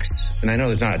parks? And I know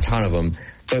there's not a ton of them,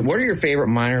 but what are your favorite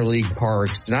minor league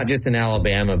parks, not just in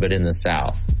Alabama, but in the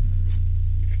South?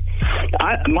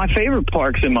 My favorite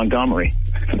park's in Montgomery.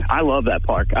 I love that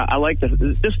park. I like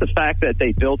just the fact that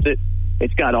they built it.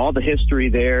 It's got all the history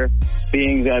there,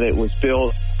 being that it was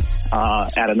built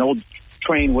at an old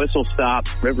train whistle stop,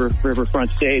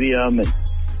 Riverfront Stadium, and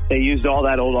they used all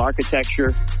that old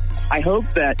architecture. I hope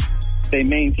that they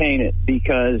maintain it,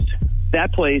 because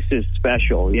that place is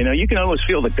special. You know, you can almost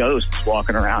feel the ghosts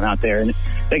walking around out there, and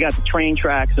they got the train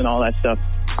tracks and all that stuff.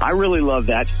 I really love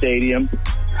that stadium.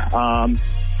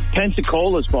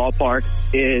 Pensacola's ballpark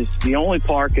is the only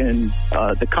park in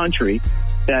the country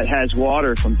that has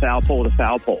water from foul pole to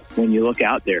foul pole when you look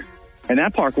out there. And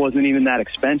that park wasn't even that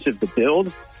expensive to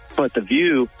build, but the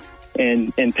view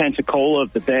in Pensacola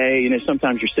of the bay, you know,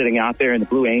 sometimes you're sitting out there and the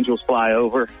Blue Angels fly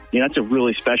over. You know, that's a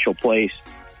really special place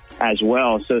as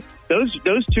well. So those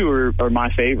two are my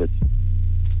favorites.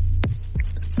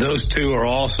 Those two are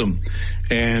awesome.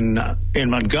 And in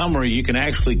Montgomery, you can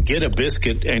actually get a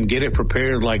biscuit and get it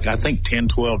prepared like, I think, 10,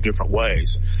 12 different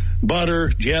ways. Butter,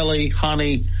 jelly,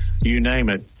 honey, you name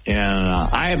it. And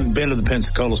I haven't been to the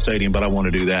Pensacola Stadium, but I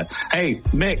want to do that. Hey,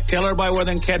 Mick, tell everybody where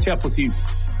they can catch up with you.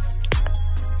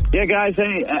 Yeah, guys,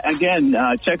 hey, again,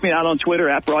 check me out on Twitter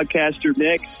at Broadcaster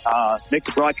Mick,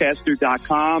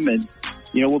 MickTheBroadcaster.com. And,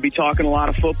 you know, we'll be talking a lot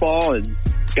of football. And,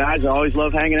 guys, I always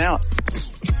love hanging out.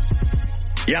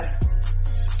 Yep.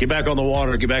 Get back on the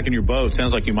water. Get back in your boat.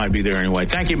 Sounds like you might be there anyway.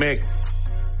 Thank you, Mick.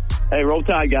 Hey, roll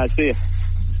tide, guys. See you.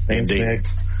 Thanks, Mick.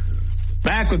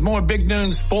 Back with more Big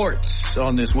Noon Sports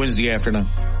on this Wednesday afternoon.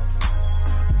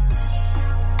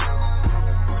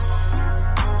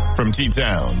 From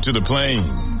T-Town to the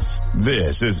Plains,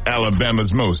 this is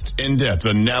Alabama's most in-depth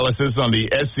analysis on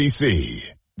the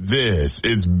SEC. This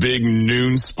is Big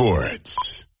Noon Sports.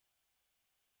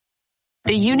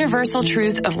 The universal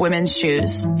truth of women's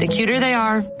shoes. The cuter they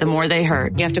are, the more they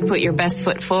hurt. You have to put your best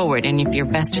foot forward, and if your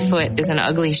best foot is an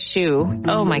ugly shoe,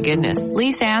 oh my goodness.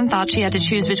 Lisa Ann thought she had to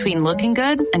choose between looking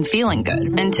good and feeling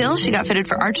good, until she got fitted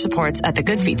for arch supports at the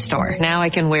Good Feet store. Now I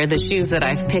can wear the shoes that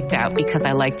I've picked out because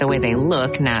I like the way they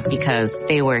look, not because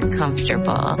they were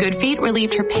comfortable. Good Feet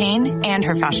relieved her pain and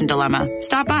her fashion dilemma.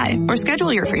 Stop by or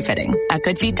schedule your free fitting at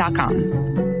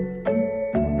goodfeet.com.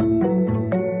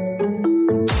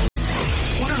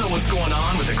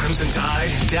 Crimson Tide?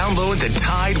 Download the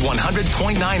Tide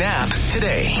 100.9 app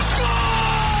today.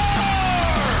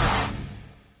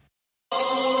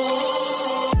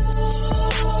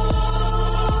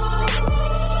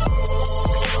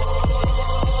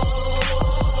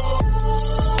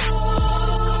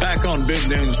 Back on Big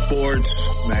Noon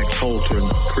Sports, Max Holter and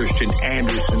Christian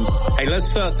Anderson. Hey,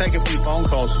 let's take a few phone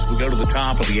calls as we go to the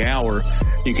top of the hour.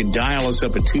 You can dial us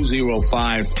up at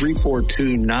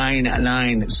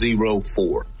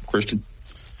 205-342-9904. Christian?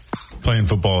 Playing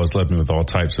football has left me with all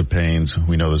types of pains.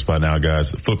 We know this by now,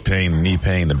 guys. The foot pain, the knee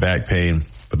pain, the back pain.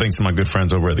 But thanks to my good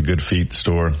friends over at the Good Feet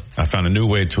store, I found a new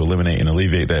way to eliminate and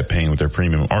alleviate that pain with their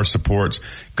premium arch supports.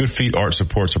 Good Feet arch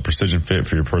supports are precision fit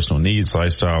for your personal needs,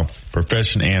 lifestyle,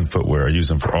 profession, and footwear. I use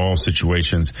them for all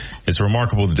situations. It's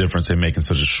remarkable the difference they make in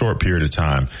such a short period of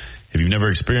time. If you've never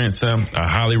experienced them, I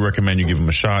highly recommend you give them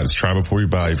a shot. It's try before you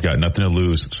buy. You've got nothing to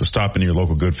lose. So stop into your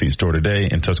local Good Feet store today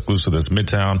in Tuscaloosa, that's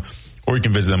Midtown, or you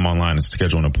can visit them online and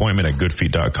schedule an appointment at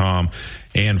goodfeet.com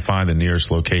and find the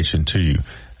nearest location to you.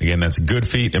 Again, that's Good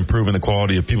Feet, improving the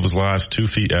quality of people's lives 2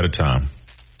 feet at a time.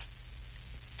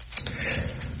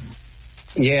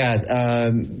 Yeah,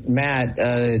 Matt,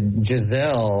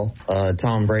 Gisele,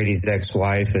 Tom Brady's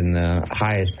ex-wife and the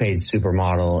highest paid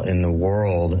supermodel in the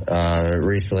world,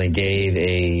 recently gave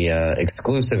a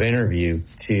exclusive interview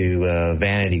to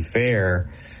Vanity Fair,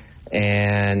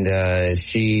 and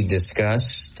she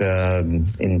discussed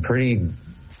in pretty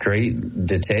great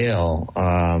detail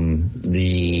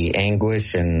the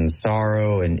anguish and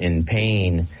sorrow and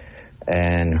pain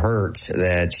and hurt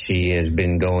that she has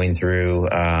been going through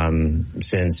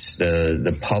since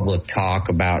the public talk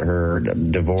about her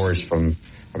divorce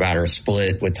about her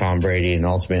split with Tom Brady and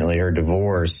ultimately her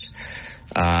divorce.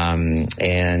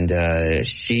 And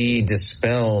she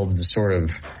dispelled sort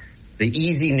of the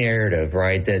easy narrative,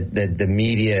 right, that the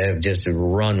media have just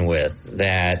run with,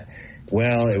 that,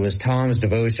 well, it was Tom's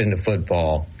devotion to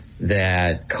football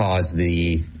that caused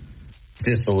the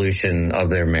dissolution of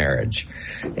their marriage.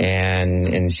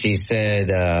 And she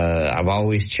said, I've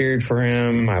always cheered for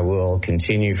him. I will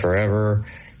continue forever.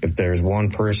 If there's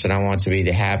one person I want to be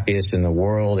the happiest in the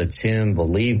world, it's him.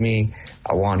 Believe me,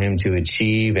 I want him to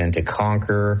achieve and to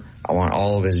conquer. I want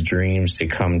all of his dreams to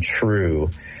come true.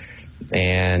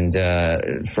 And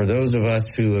for those of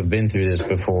us who have been through this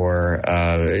before,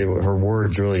 her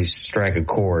words really strike a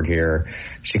chord here.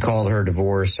 She called her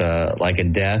divorce like a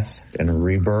death and a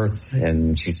rebirth.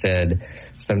 And she said,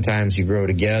 sometimes you grow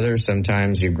together,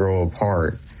 sometimes you grow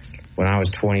apart. When I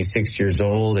was 26 years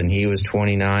old and he was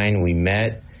 29, we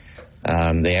met.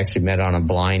 They actually met on a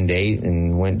blind date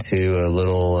and went to a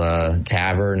little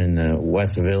tavern in the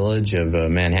West Village of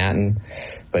Manhattan.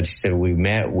 But she said, we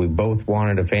met, we both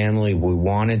wanted a family, we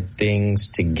wanted things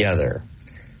together.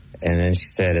 And then she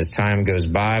said, as time goes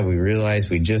by, we realized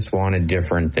we just wanted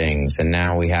different things, and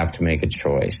now we have to make a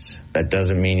choice. That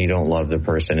doesn't mean you don't love the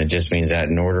person. It just means that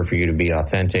in order for you to be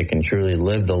authentic and truly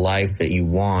live the life that you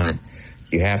want,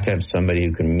 you have to have somebody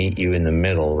who can meet you in the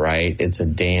middle, right? It's a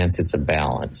dance, it's a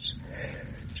balance.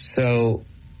 So,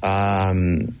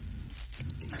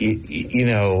 you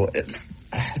know,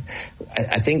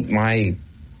 I think my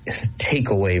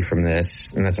takeaway from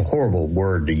this, and that's a horrible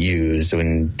word to use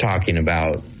when talking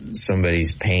about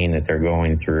somebody's pain that they're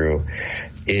going through,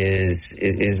 is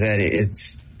that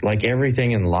it's like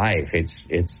everything in life.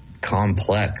 It's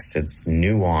complex, it's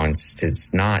nuanced,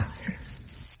 it's not,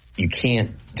 you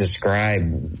can't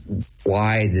describe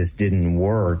why this didn't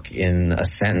work in a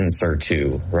sentence or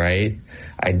two, right?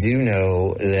 I do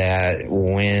know that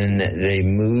when they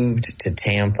moved to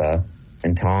Tampa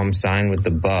and Tom signed with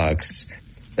the Bucks,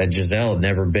 that Gisele had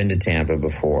never been to Tampa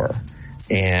before.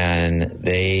 And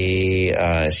she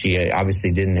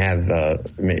obviously didn't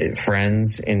have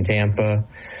friends in Tampa.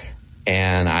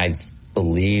 And I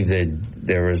believe that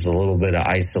there was a little bit of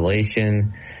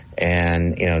isolation.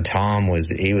 And, you know, Tom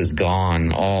was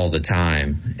gone all the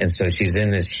time. And so she's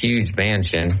in this huge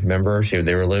mansion. Remember,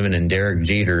 they were living in Derek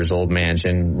Jeter's old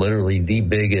mansion, literally the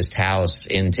biggest house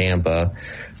in Tampa,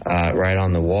 right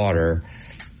on the water.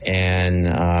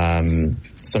 And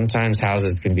sometimes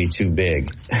houses can be too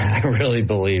big. I really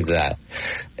believe that.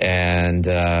 And,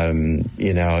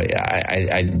 you know,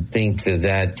 I think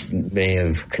that may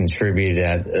have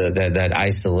contributed that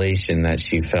isolation that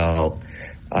she felt.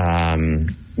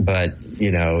 But,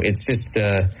 you know, it's just,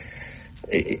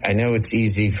 I know it's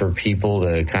easy for people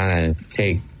to kind of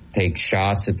take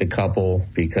shots at the couple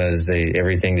because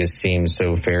everything just seems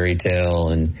so fairy tale.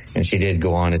 And she did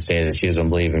go on to say that she doesn't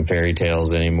believe in fairy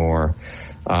tales anymore.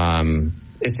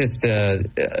 It's just a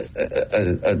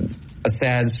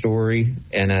sad story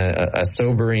and a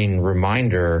sobering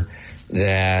reminder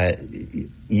that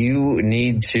you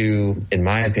need to, in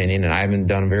my opinion, and I haven't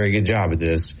done a very good job at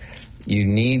this, you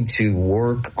need to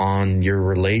work on your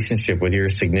relationship with your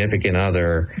significant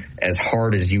other as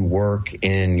hard as you work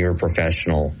in your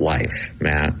professional life,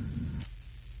 Matt.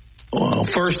 Well,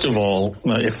 first of all,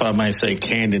 if I may say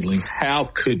candidly, how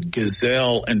could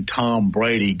Gisele and Tom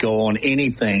Brady go on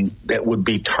anything that would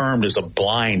be termed as a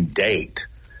blind date?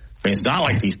 I mean, it's not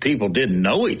like these people didn't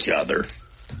know each other.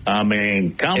 I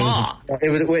mean, come on.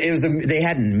 They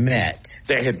hadn't met.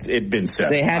 It'd been set.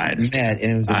 They hadn't met,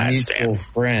 and it was a mutual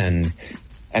friend.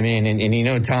 I mean, and you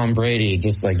know, Tom Brady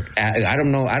just like, I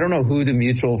don't know who the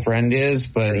mutual friend is,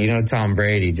 but you know, Tom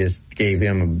Brady just gave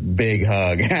him a big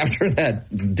hug after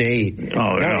that date.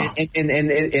 Oh, yeah.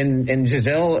 And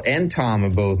Gisele and Tom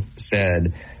have both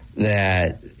said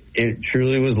that it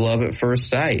truly was love at first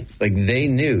sight. Like they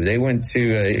knew. They went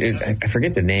to I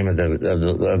forget the name of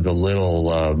the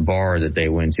little bar that they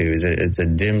went to. It's a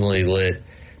dimly lit,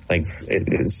 like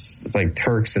it's like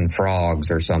Turks and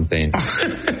Frogs or something.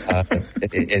 But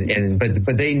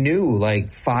they knew like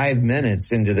 5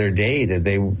 minutes into their date that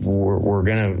they were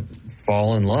gonna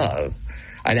fall in love.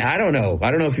 I don't know.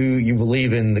 I don't know if you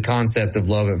believe in the concept of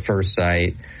love at first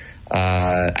sight.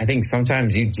 I think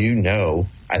sometimes you do know,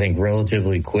 I think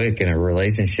relatively quick in a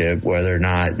relationship, whether or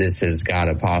not this has got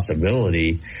a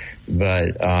possibility.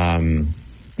 But,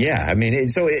 yeah, I mean,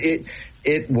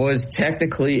 it was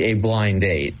technically a blind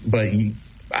date, but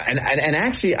and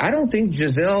actually I don't think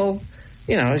Gisele,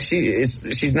 you know,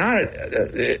 she's not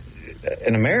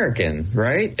an American,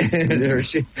 right?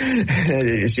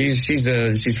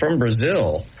 she's from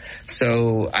Brazil.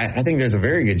 So I think there's a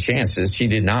very good chance that she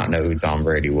did not know who Tom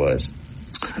Brady was.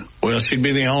 Well, she'd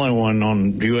be the only one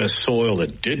on U.S. soil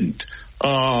that didn't.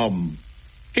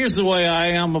 Here's the way I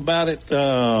am about it.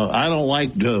 I don't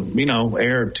like to,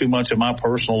 air too much of my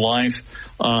personal life.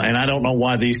 And I don't know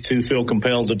why these two feel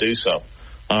compelled to do so.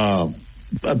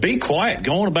 Be quiet,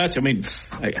 going about you. I mean,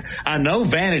 I know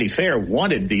Vanity Fair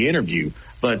wanted the interview,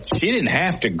 but she didn't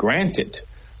have to grant it.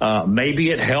 Maybe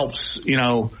it helps,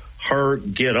 her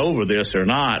get over this or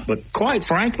not. But quite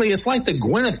frankly, it's like the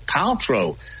Gwyneth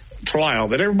Paltrow trial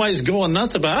that everybody's going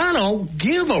nuts about. I don't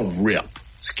give a rip.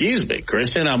 Excuse me,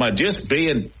 Christian. Am I just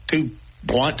being too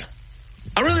blunt?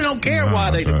 I really don't care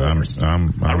why they divorced.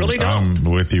 I really don't.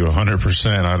 I'm with you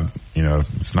 100%.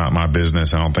 It's not my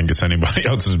business. I don't think it's anybody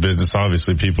else's business.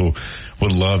 Obviously, people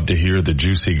would love to hear the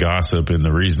juicy gossip and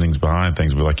the reasonings behind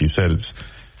things. But like you said, it's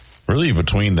really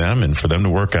between them, and for them to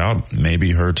work out.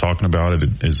 Maybe her talking about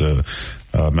it is a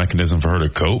mechanism for her to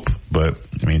cope. But,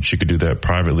 I mean, she could do that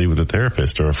privately with a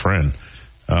therapist or a friend.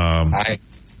 But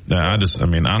that's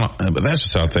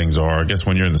just how things are. I guess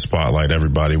when you're in the spotlight,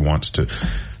 everybody wants to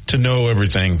know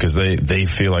everything because they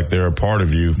feel like they're a part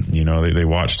of you. They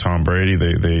watch Tom Brady,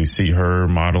 they see her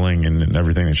modeling and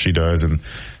everything that she does, and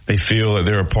they feel that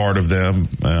they're a part of them.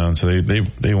 So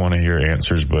they want to hear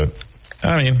answers. But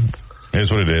I mean, it is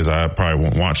what it is. I probably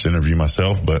won't watch the interview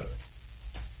myself, but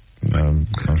I'm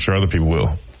sure other people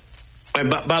will. And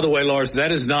by the way, Lars,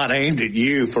 that is not aimed at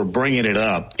you for bringing it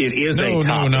up. It is a topic.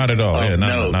 No, not at all. Yeah,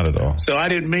 not at all. So I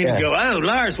didn't mean to go, oh,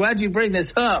 Lars, why'd you bring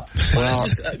this up? Well,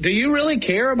 do you really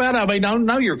care about it? I mean, I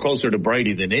know you're closer to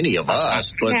Brady than any of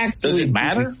us, but does it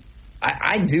matter?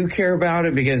 I do care about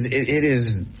it because it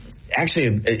is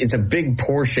actually, it's a big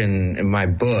portion in my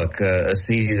book, A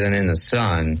Season in the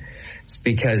Sun. It's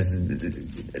because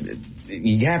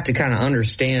you have to kind of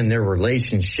understand their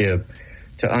relationship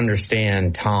to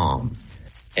understand Tom.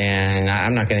 And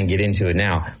I'm not going to get into it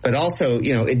now. But also,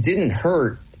 it didn't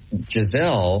hurt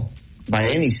Gisele by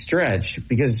any stretch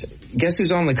because guess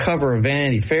who's on the cover of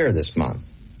Vanity Fair this month?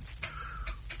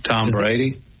 Tom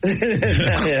Brady?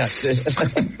 Gisele,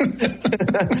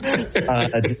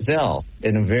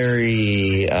 in a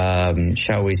very,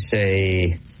 shall we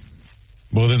say...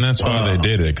 Well, then that's why they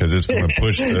did it, because it's going to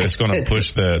push. It's going to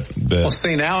push that. Well,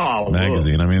 see, now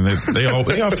magazine. I mean, I feel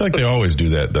like they always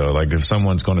do that though. Like if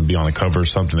someone's going to be on the cover of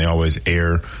something, they always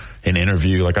air an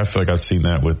interview. Like I feel like I've seen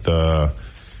that with. I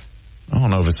don't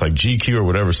know if it's like GQ or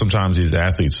whatever. Sometimes these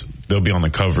athletes, they'll be on the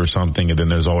cover of something, and then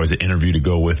there's always an interview to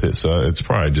go with it. So it's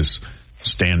probably just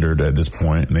standard at this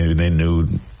point. Maybe they knew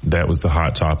that was the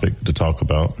hot topic to talk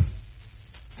about.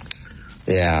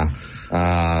 Yeah.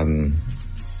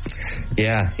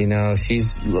 Yeah,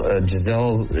 she's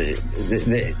Gisele.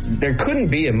 There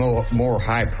couldn't be a more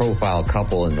high-profile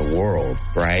couple in the world,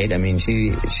 right? I mean,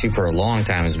 she for a long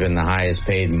time has been the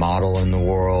highest-paid model in the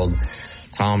world.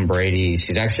 Tom Brady,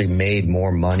 she's actually made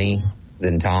more money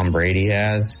than Tom Brady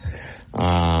has,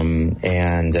 and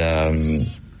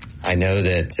I know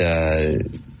that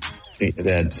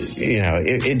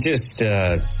it just.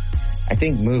 I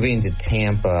think moving to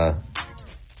Tampa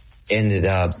ended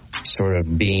up sort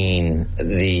of being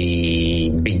the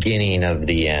beginning of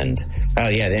the end. Oh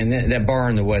yeah, and that bar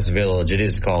in the West Village,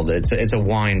 it's a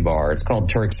wine bar. It's called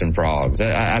Turks and Frogs.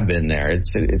 I've been there.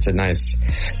 It's a nice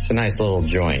little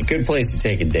joint. Good place to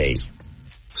take a date.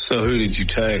 So who did you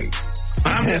take?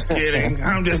 I'm just kidding.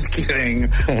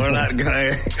 We're not going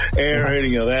to air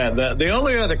any of that. The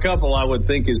only other couple I would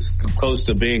think is close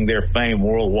to being their fame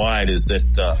worldwide is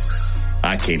that,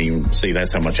 I can't even see.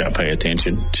 That's how much I pay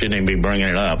attention. Shouldn't even be bringing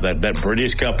it up. That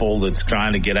British couple that's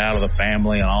trying to get out of the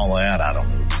family and all that. I don't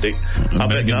know. I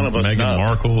bet none of us know. Meghan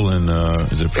Markle and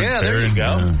is it Prince Harry? There you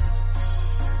go.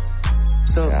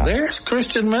 So there's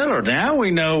Christian Miller. Now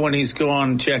we know when he's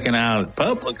going checking out at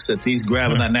Publix that he's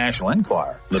grabbing that National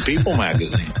Enquirer, the People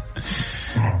magazine.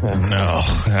 No,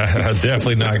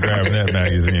 definitely not grabbing that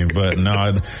magazine. But no,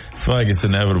 I feel like it's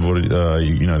inevitable to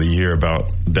hear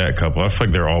about that couple. I feel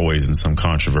like they're always in some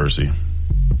controversy.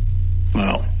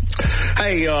 Well,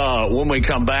 hey, when we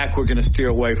come back, we're going to steer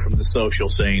away from the social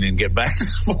scene and get back to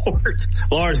sports.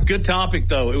 Lars, good topic,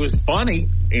 though. It was funny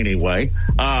anyway.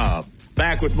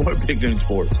 Back with more Big Noon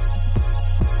Sports.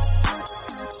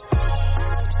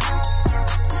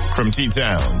 From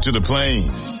T-Town to the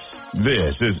Plains,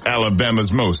 this is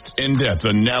Alabama's most in-depth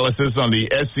analysis on the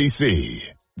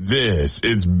SEC. This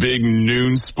is Big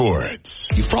Noon Sports.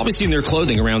 You've probably seen their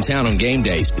clothing around town on game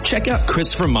days, but check out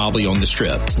Christopher Mobley on the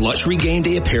Strip. Luxury game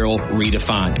day apparel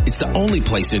redefined. It's the only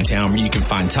place in town where you can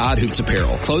find Todd Hoops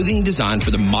apparel. Clothing designed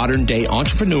for the modern day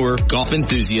entrepreneur, golf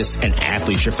enthusiast, and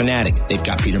athleisure fanatic. They've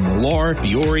got Peter Millar,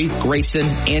 Fiore, Grayson,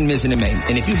 and Mizzen and Main.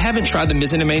 And if you haven't tried the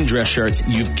Mizzen and Main dress shirts,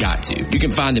 you've got to. You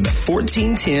can find them at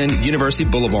 1410 University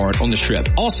Boulevard on the Strip.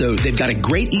 Also, they've got a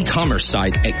great e-commerce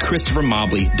site at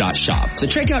ChristopherMobley.shop. So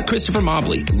check out Christopher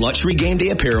Mobley, luxury game day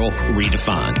apparel redefined.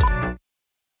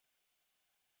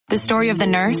 The story of the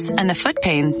nurse and the foot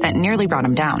pain that nearly brought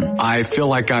him down. I feel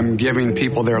like I'm giving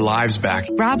people their lives back.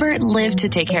 Robert lived to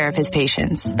take care of his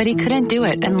patients, but he couldn't do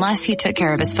it unless he took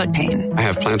care of his foot pain. I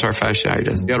have plantar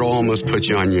fasciitis. It'll almost put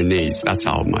you on your knees. That's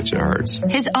how much it hurts.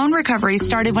 His own recovery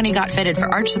started when he got fitted for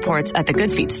arch supports at the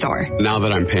Good Feet store. Now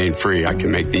that I'm pain free, I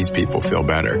can make these people feel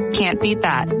better. Can't beat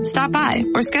that. Stop by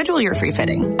or schedule your free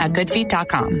fitting at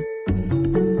goodfeet.com.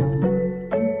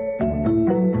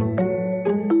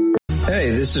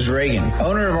 Hey, this is Reagan,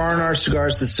 owner of R&R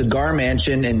Cigars, the Cigar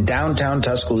Mansion in downtown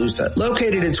Tuscaloosa,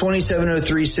 located at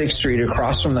 2703 6th Street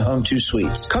across from the Home 2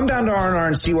 Suites. Come down to R&R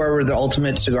and see why we're the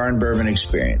ultimate cigar and bourbon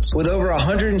experience. With over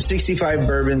 165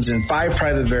 bourbons and 5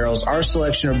 private barrels, our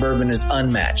selection of bourbon is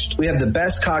unmatched. We have the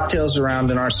best cocktails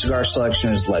around and our cigar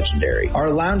selection is legendary. Our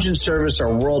lounge and service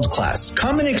are world class.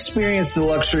 Come and experience the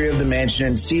luxury of the mansion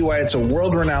and see why it's a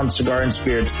world-renowned cigar and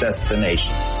spirits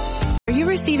destination. Are you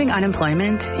receiving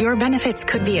unemployment? Your benefits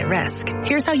could be at risk.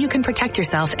 Here's how you can protect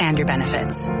yourself and your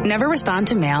benefits. Never respond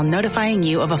to mail notifying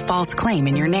you of a false claim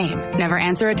in your name. Never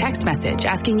answer a text message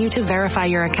asking you to verify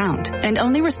your account. And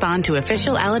only respond to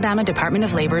official Alabama Department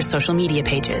of Labor's social media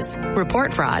pages.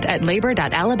 Report fraud at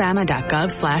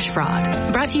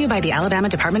labor.alabama.gov/fraud. Brought to you by the Alabama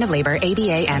Department of Labor,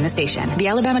 ABA, and the station. The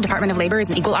Alabama Department of Labor is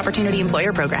an equal opportunity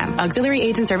employer program. Auxiliary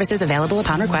aids and services available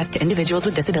upon request to individuals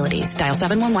with disabilities. Dial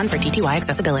 711 for TTY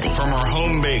accessibility. From our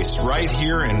home base right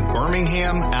here in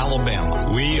Birmingham,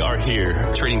 Alabama. We are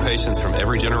here treating patients from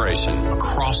every generation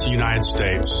across the United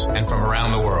States and from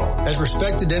around the world. As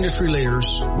respected industry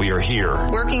leaders, we are here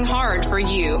working hard for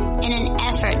you in an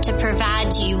effort to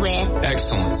provide you with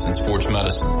excellence in sports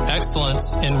medicine,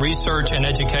 excellence in research and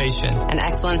education, and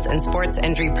excellence in sports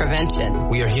injury prevention.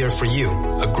 We are here for you,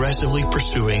 aggressively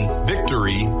pursuing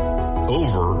victory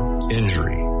over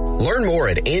injury. Learn more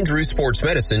at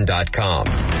andrewsportsmedicine.com.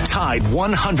 Tide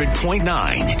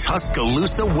 100.9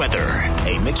 Tuscaloosa weather.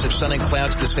 A mix of sun and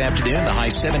clouds this afternoon, the high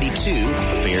 72.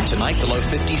 Fair tonight, the low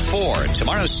 54.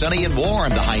 Tomorrow, sunny and warm,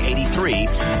 the high 83.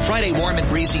 Friday, warm and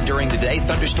breezy during the day.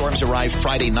 Thunderstorms arrive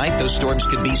Friday night. Those storms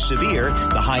could be severe,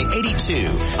 the high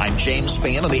 82. I'm James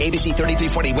Spann on the ABC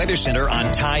 3340 Weather Center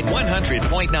on Tide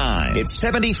 100.9. It's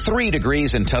 73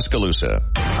 degrees in Tuscaloosa.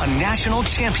 A national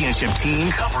championship team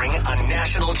covering a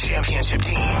national championship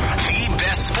team. The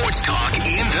best sports talk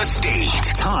in the state.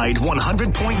 Tide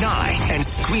 100.9 and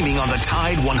streaming on the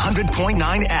Tide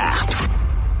 100.9 app.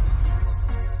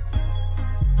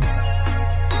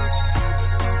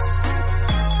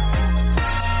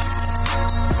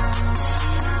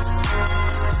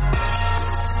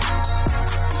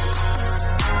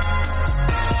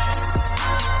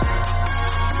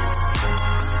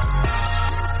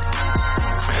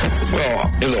 Well,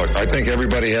 look, I think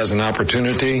everybody has an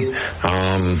opportunity.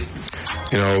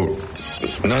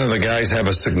 None of the guys have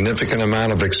a significant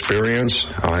amount of experience.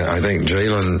 I think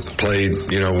Jalen played,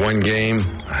 one game,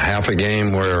 half a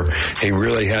game where he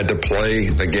really had to play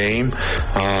the game,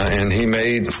 and he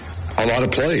made a lot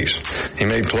of plays. He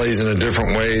made plays in a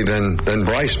different way than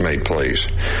Bryce made plays.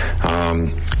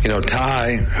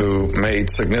 Ty, who made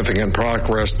significant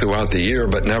progress throughout the year,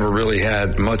 but never really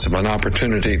had much of an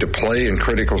opportunity to play in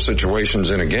critical situations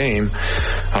in a game,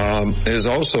 is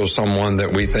also someone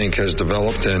that we think has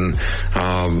developed and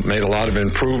made a lot of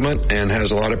improvement and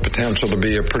has a lot of potential to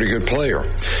be a pretty good player.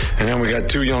 And then we got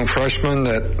 2 young freshmen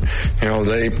that,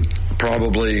 they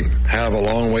probably have a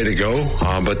long way to go,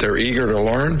 but they're eager to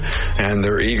learn and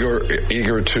they're eager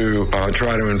to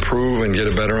try to improve and get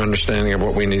a better understanding of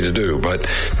what we need to do. But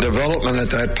development at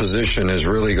that position is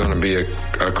really going to be a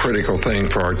critical thing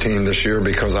for our team this year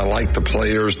because I like the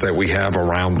players that we have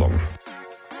around them.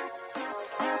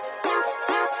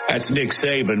 That's Nick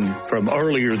Saban from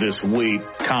earlier this week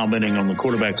commenting on the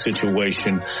quarterback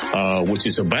situation, which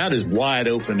is about as wide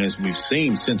open as we've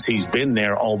seen since he's been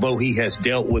there, although he has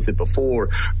dealt with it before.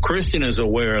 Christian is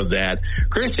aware of that.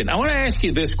 Christian, I want to ask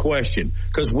you this question,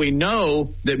 because we know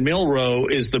that Milroe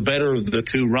is the better of the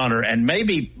two runner, and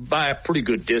maybe by a pretty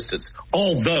good distance,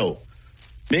 although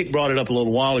Nick brought it up a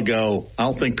little while ago. I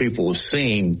don't think people have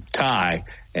seen Ty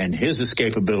and his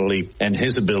escapability and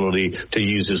his ability to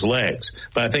use his legs.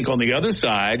 But I think on the other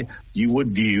side, you would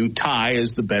view Ty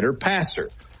as the better passer.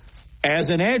 As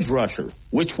an edge rusher,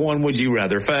 which one would you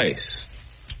rather face?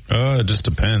 It just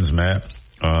depends, Matt.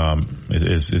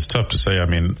 It's tough to say. I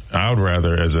mean, I would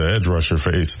rather, as an edge rusher,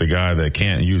 face the guy that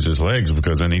can't use his legs,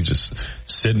 because then he's just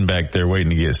sitting back there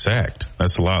waiting to get sacked.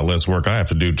 That's a lot less work I have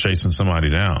to do chasing somebody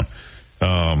down.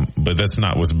 But that's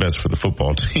not what's best for the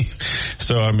football team.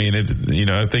 So, I mean,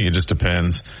 I think it just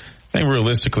depends. I think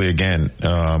realistically, again,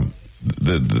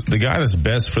 the guy that's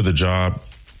best for the job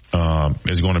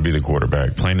is going to be the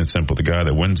quarterback, plain and simple. The guy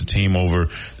that wins the team over,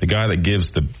 the guy that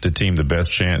gives the team the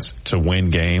best chance to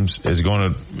win games is going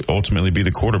to ultimately be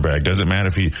the quarterback. Doesn't matter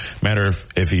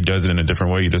if he does it in a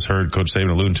different way. You just heard Coach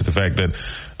Saban alluding to the fact that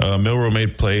Milroe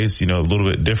made plays, a little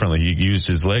bit differently. He used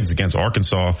his legs against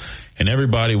Arkansas, and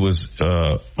everybody was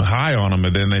high on him,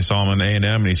 and then they saw him in A&M,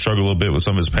 and he struggled a little bit with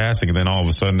some of his passing, and then all of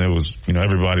a sudden it was,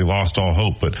 everybody lost all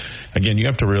hope. But again, you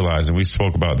have to realize, and we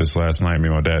spoke about this last night, me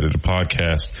and my dad did a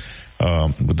podcast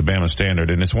with the Bama Standard,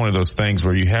 and it's one of those things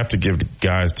where you have to give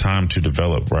guys time to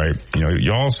develop, right?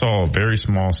 Y'all saw a very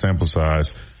small sample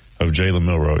size of Jalen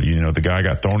Milroe. The guy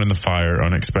got thrown in the fire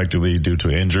unexpectedly due to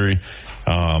injury.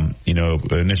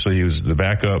 Initially he was the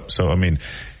backup. So, I mean,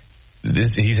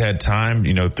 he's had time,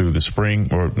 through the spring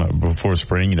or before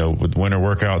spring, with winter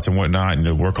workouts and whatnot,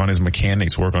 work on his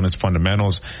mechanics, work on his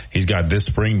fundamentals. He's got this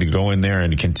spring to go in there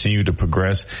and continue to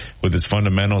progress with his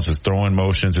fundamentals, his throwing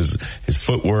motions, his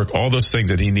footwork, all those things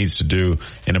that he needs to do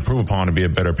and improve upon to be a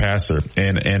better passer.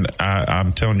 And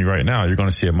I'm telling you right now, you're going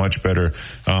to see a much better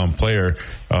player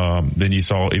than you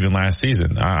saw even last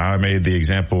season. I made the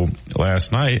example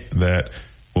last night that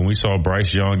when we saw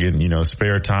Bryce Young in,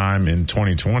 spare time in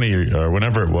 2020 or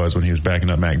whenever it was when he was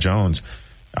backing up Mac Jones,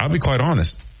 I'll be quite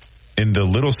honest. In the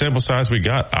little sample size we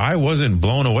got, I wasn't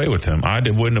blown away with him. I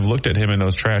wouldn't have looked at him in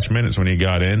those trash minutes when he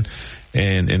got in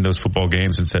in those football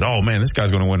games and said, oh, man, this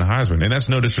guy's going to win the Heisman. And that's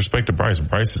no disrespect to Bryce.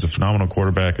 Bryce is a phenomenal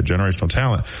quarterback, a generational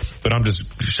talent. But I'm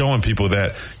just showing people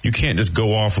that you can't just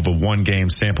go off of a one-game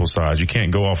sample size. You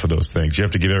can't go off of those things. You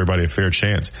have to give everybody a fair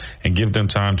chance and give them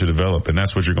time to develop. And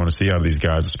that's what you're going to see out of these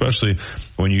guys, especially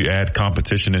when you add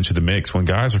competition into the mix. When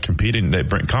guys are competing,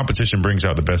 competition brings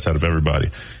out the best out of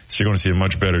everybody. So you're going to see a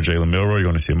much better Jalen Milroe. You're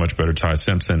going to see a much better Ty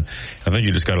Simpson. I think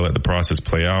you just got to let the process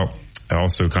play out. I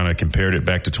also kind of compared it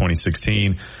back to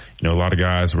 2016. A lot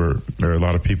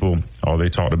of people, all they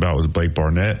talked about was Blake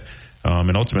Barnett.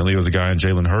 And ultimately it was a guy in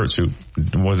Jalen Hurts who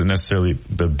wasn't necessarily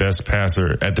the best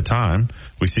passer at the time.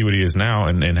 We see what he is now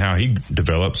and how he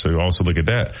developed. So also look at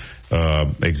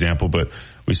that example. But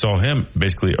we saw him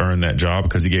basically earn that job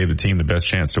because he gave the team the best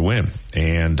chance to win.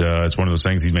 And it's one of those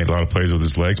things. He made a lot of plays with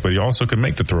his legs, but he also could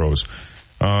make the throws.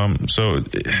 So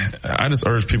I just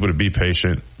urge people to be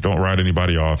patient. Don't write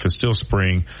anybody off. It's still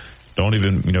spring. Don't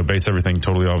even, base everything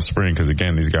totally off spring, because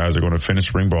again, these guys are going to finish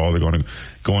spring ball. They're going to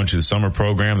go into the summer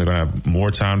program. They're going to have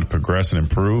more time to progress and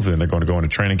improve. And they're going to go into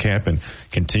training camp and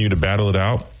continue to battle it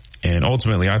out. And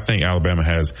ultimately, I think Alabama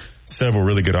has several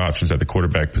really good options at the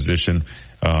quarterback position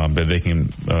that they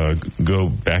can go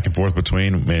back and forth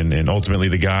between. And ultimately,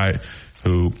 the guy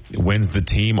who wins the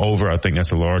team over, I think that's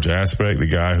a large aspect. The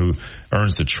guy who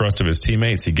earns the trust of his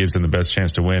teammates, he gives them the best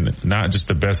chance to win, not just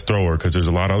the best thrower, because there's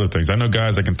a lot of other things. I know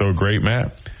guys that can throw great,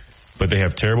 Matt, but they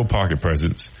have terrible pocket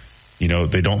presence.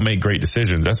 They don't make great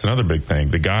decisions. That's another big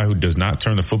thing. The guy who does not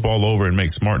turn the football over and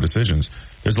make smart decisions.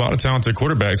 There's a lot of talented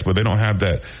quarterbacks, but they don't have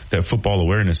that football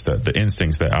awareness, the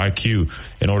instincts, that IQ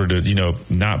in order to,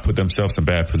 not put themselves in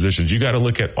bad positions. You got to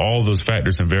look at all those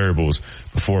factors and variables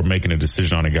before making a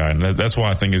decision on a guy. And that's why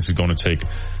I think this is going to take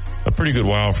a pretty good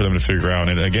while for them to figure out.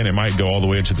 And again, it might go all the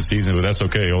way into the season, but that's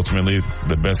okay. Ultimately,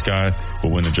 the best guy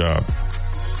will win the job.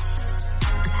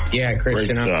 Yeah,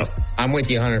 Christian, I'm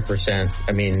with you 100%.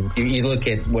 I mean, you look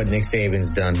at what Nick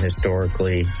Saban's done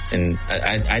historically, and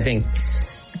I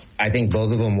think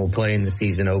both of them will play in the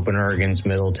season opener against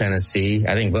Middle Tennessee.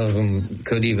 I think both of them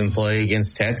could even play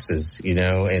against Texas,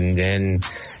 and then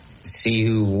see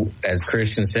who, as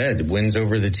Christian said, wins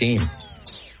over the team.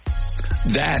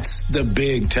 That's the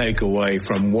big takeaway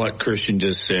from what Christian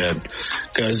just said,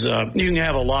 because you can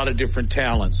have a lot of different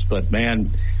talents, but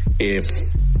man, if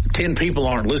 10 people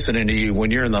aren't listening to you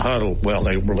when you're in the huddle, well,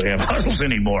 they don't really have huddles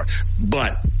anymore.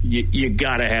 But you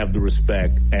got to have the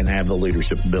respect and have the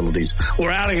leadership abilities. We're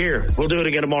out of here. We'll do it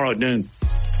again tomorrow at noon.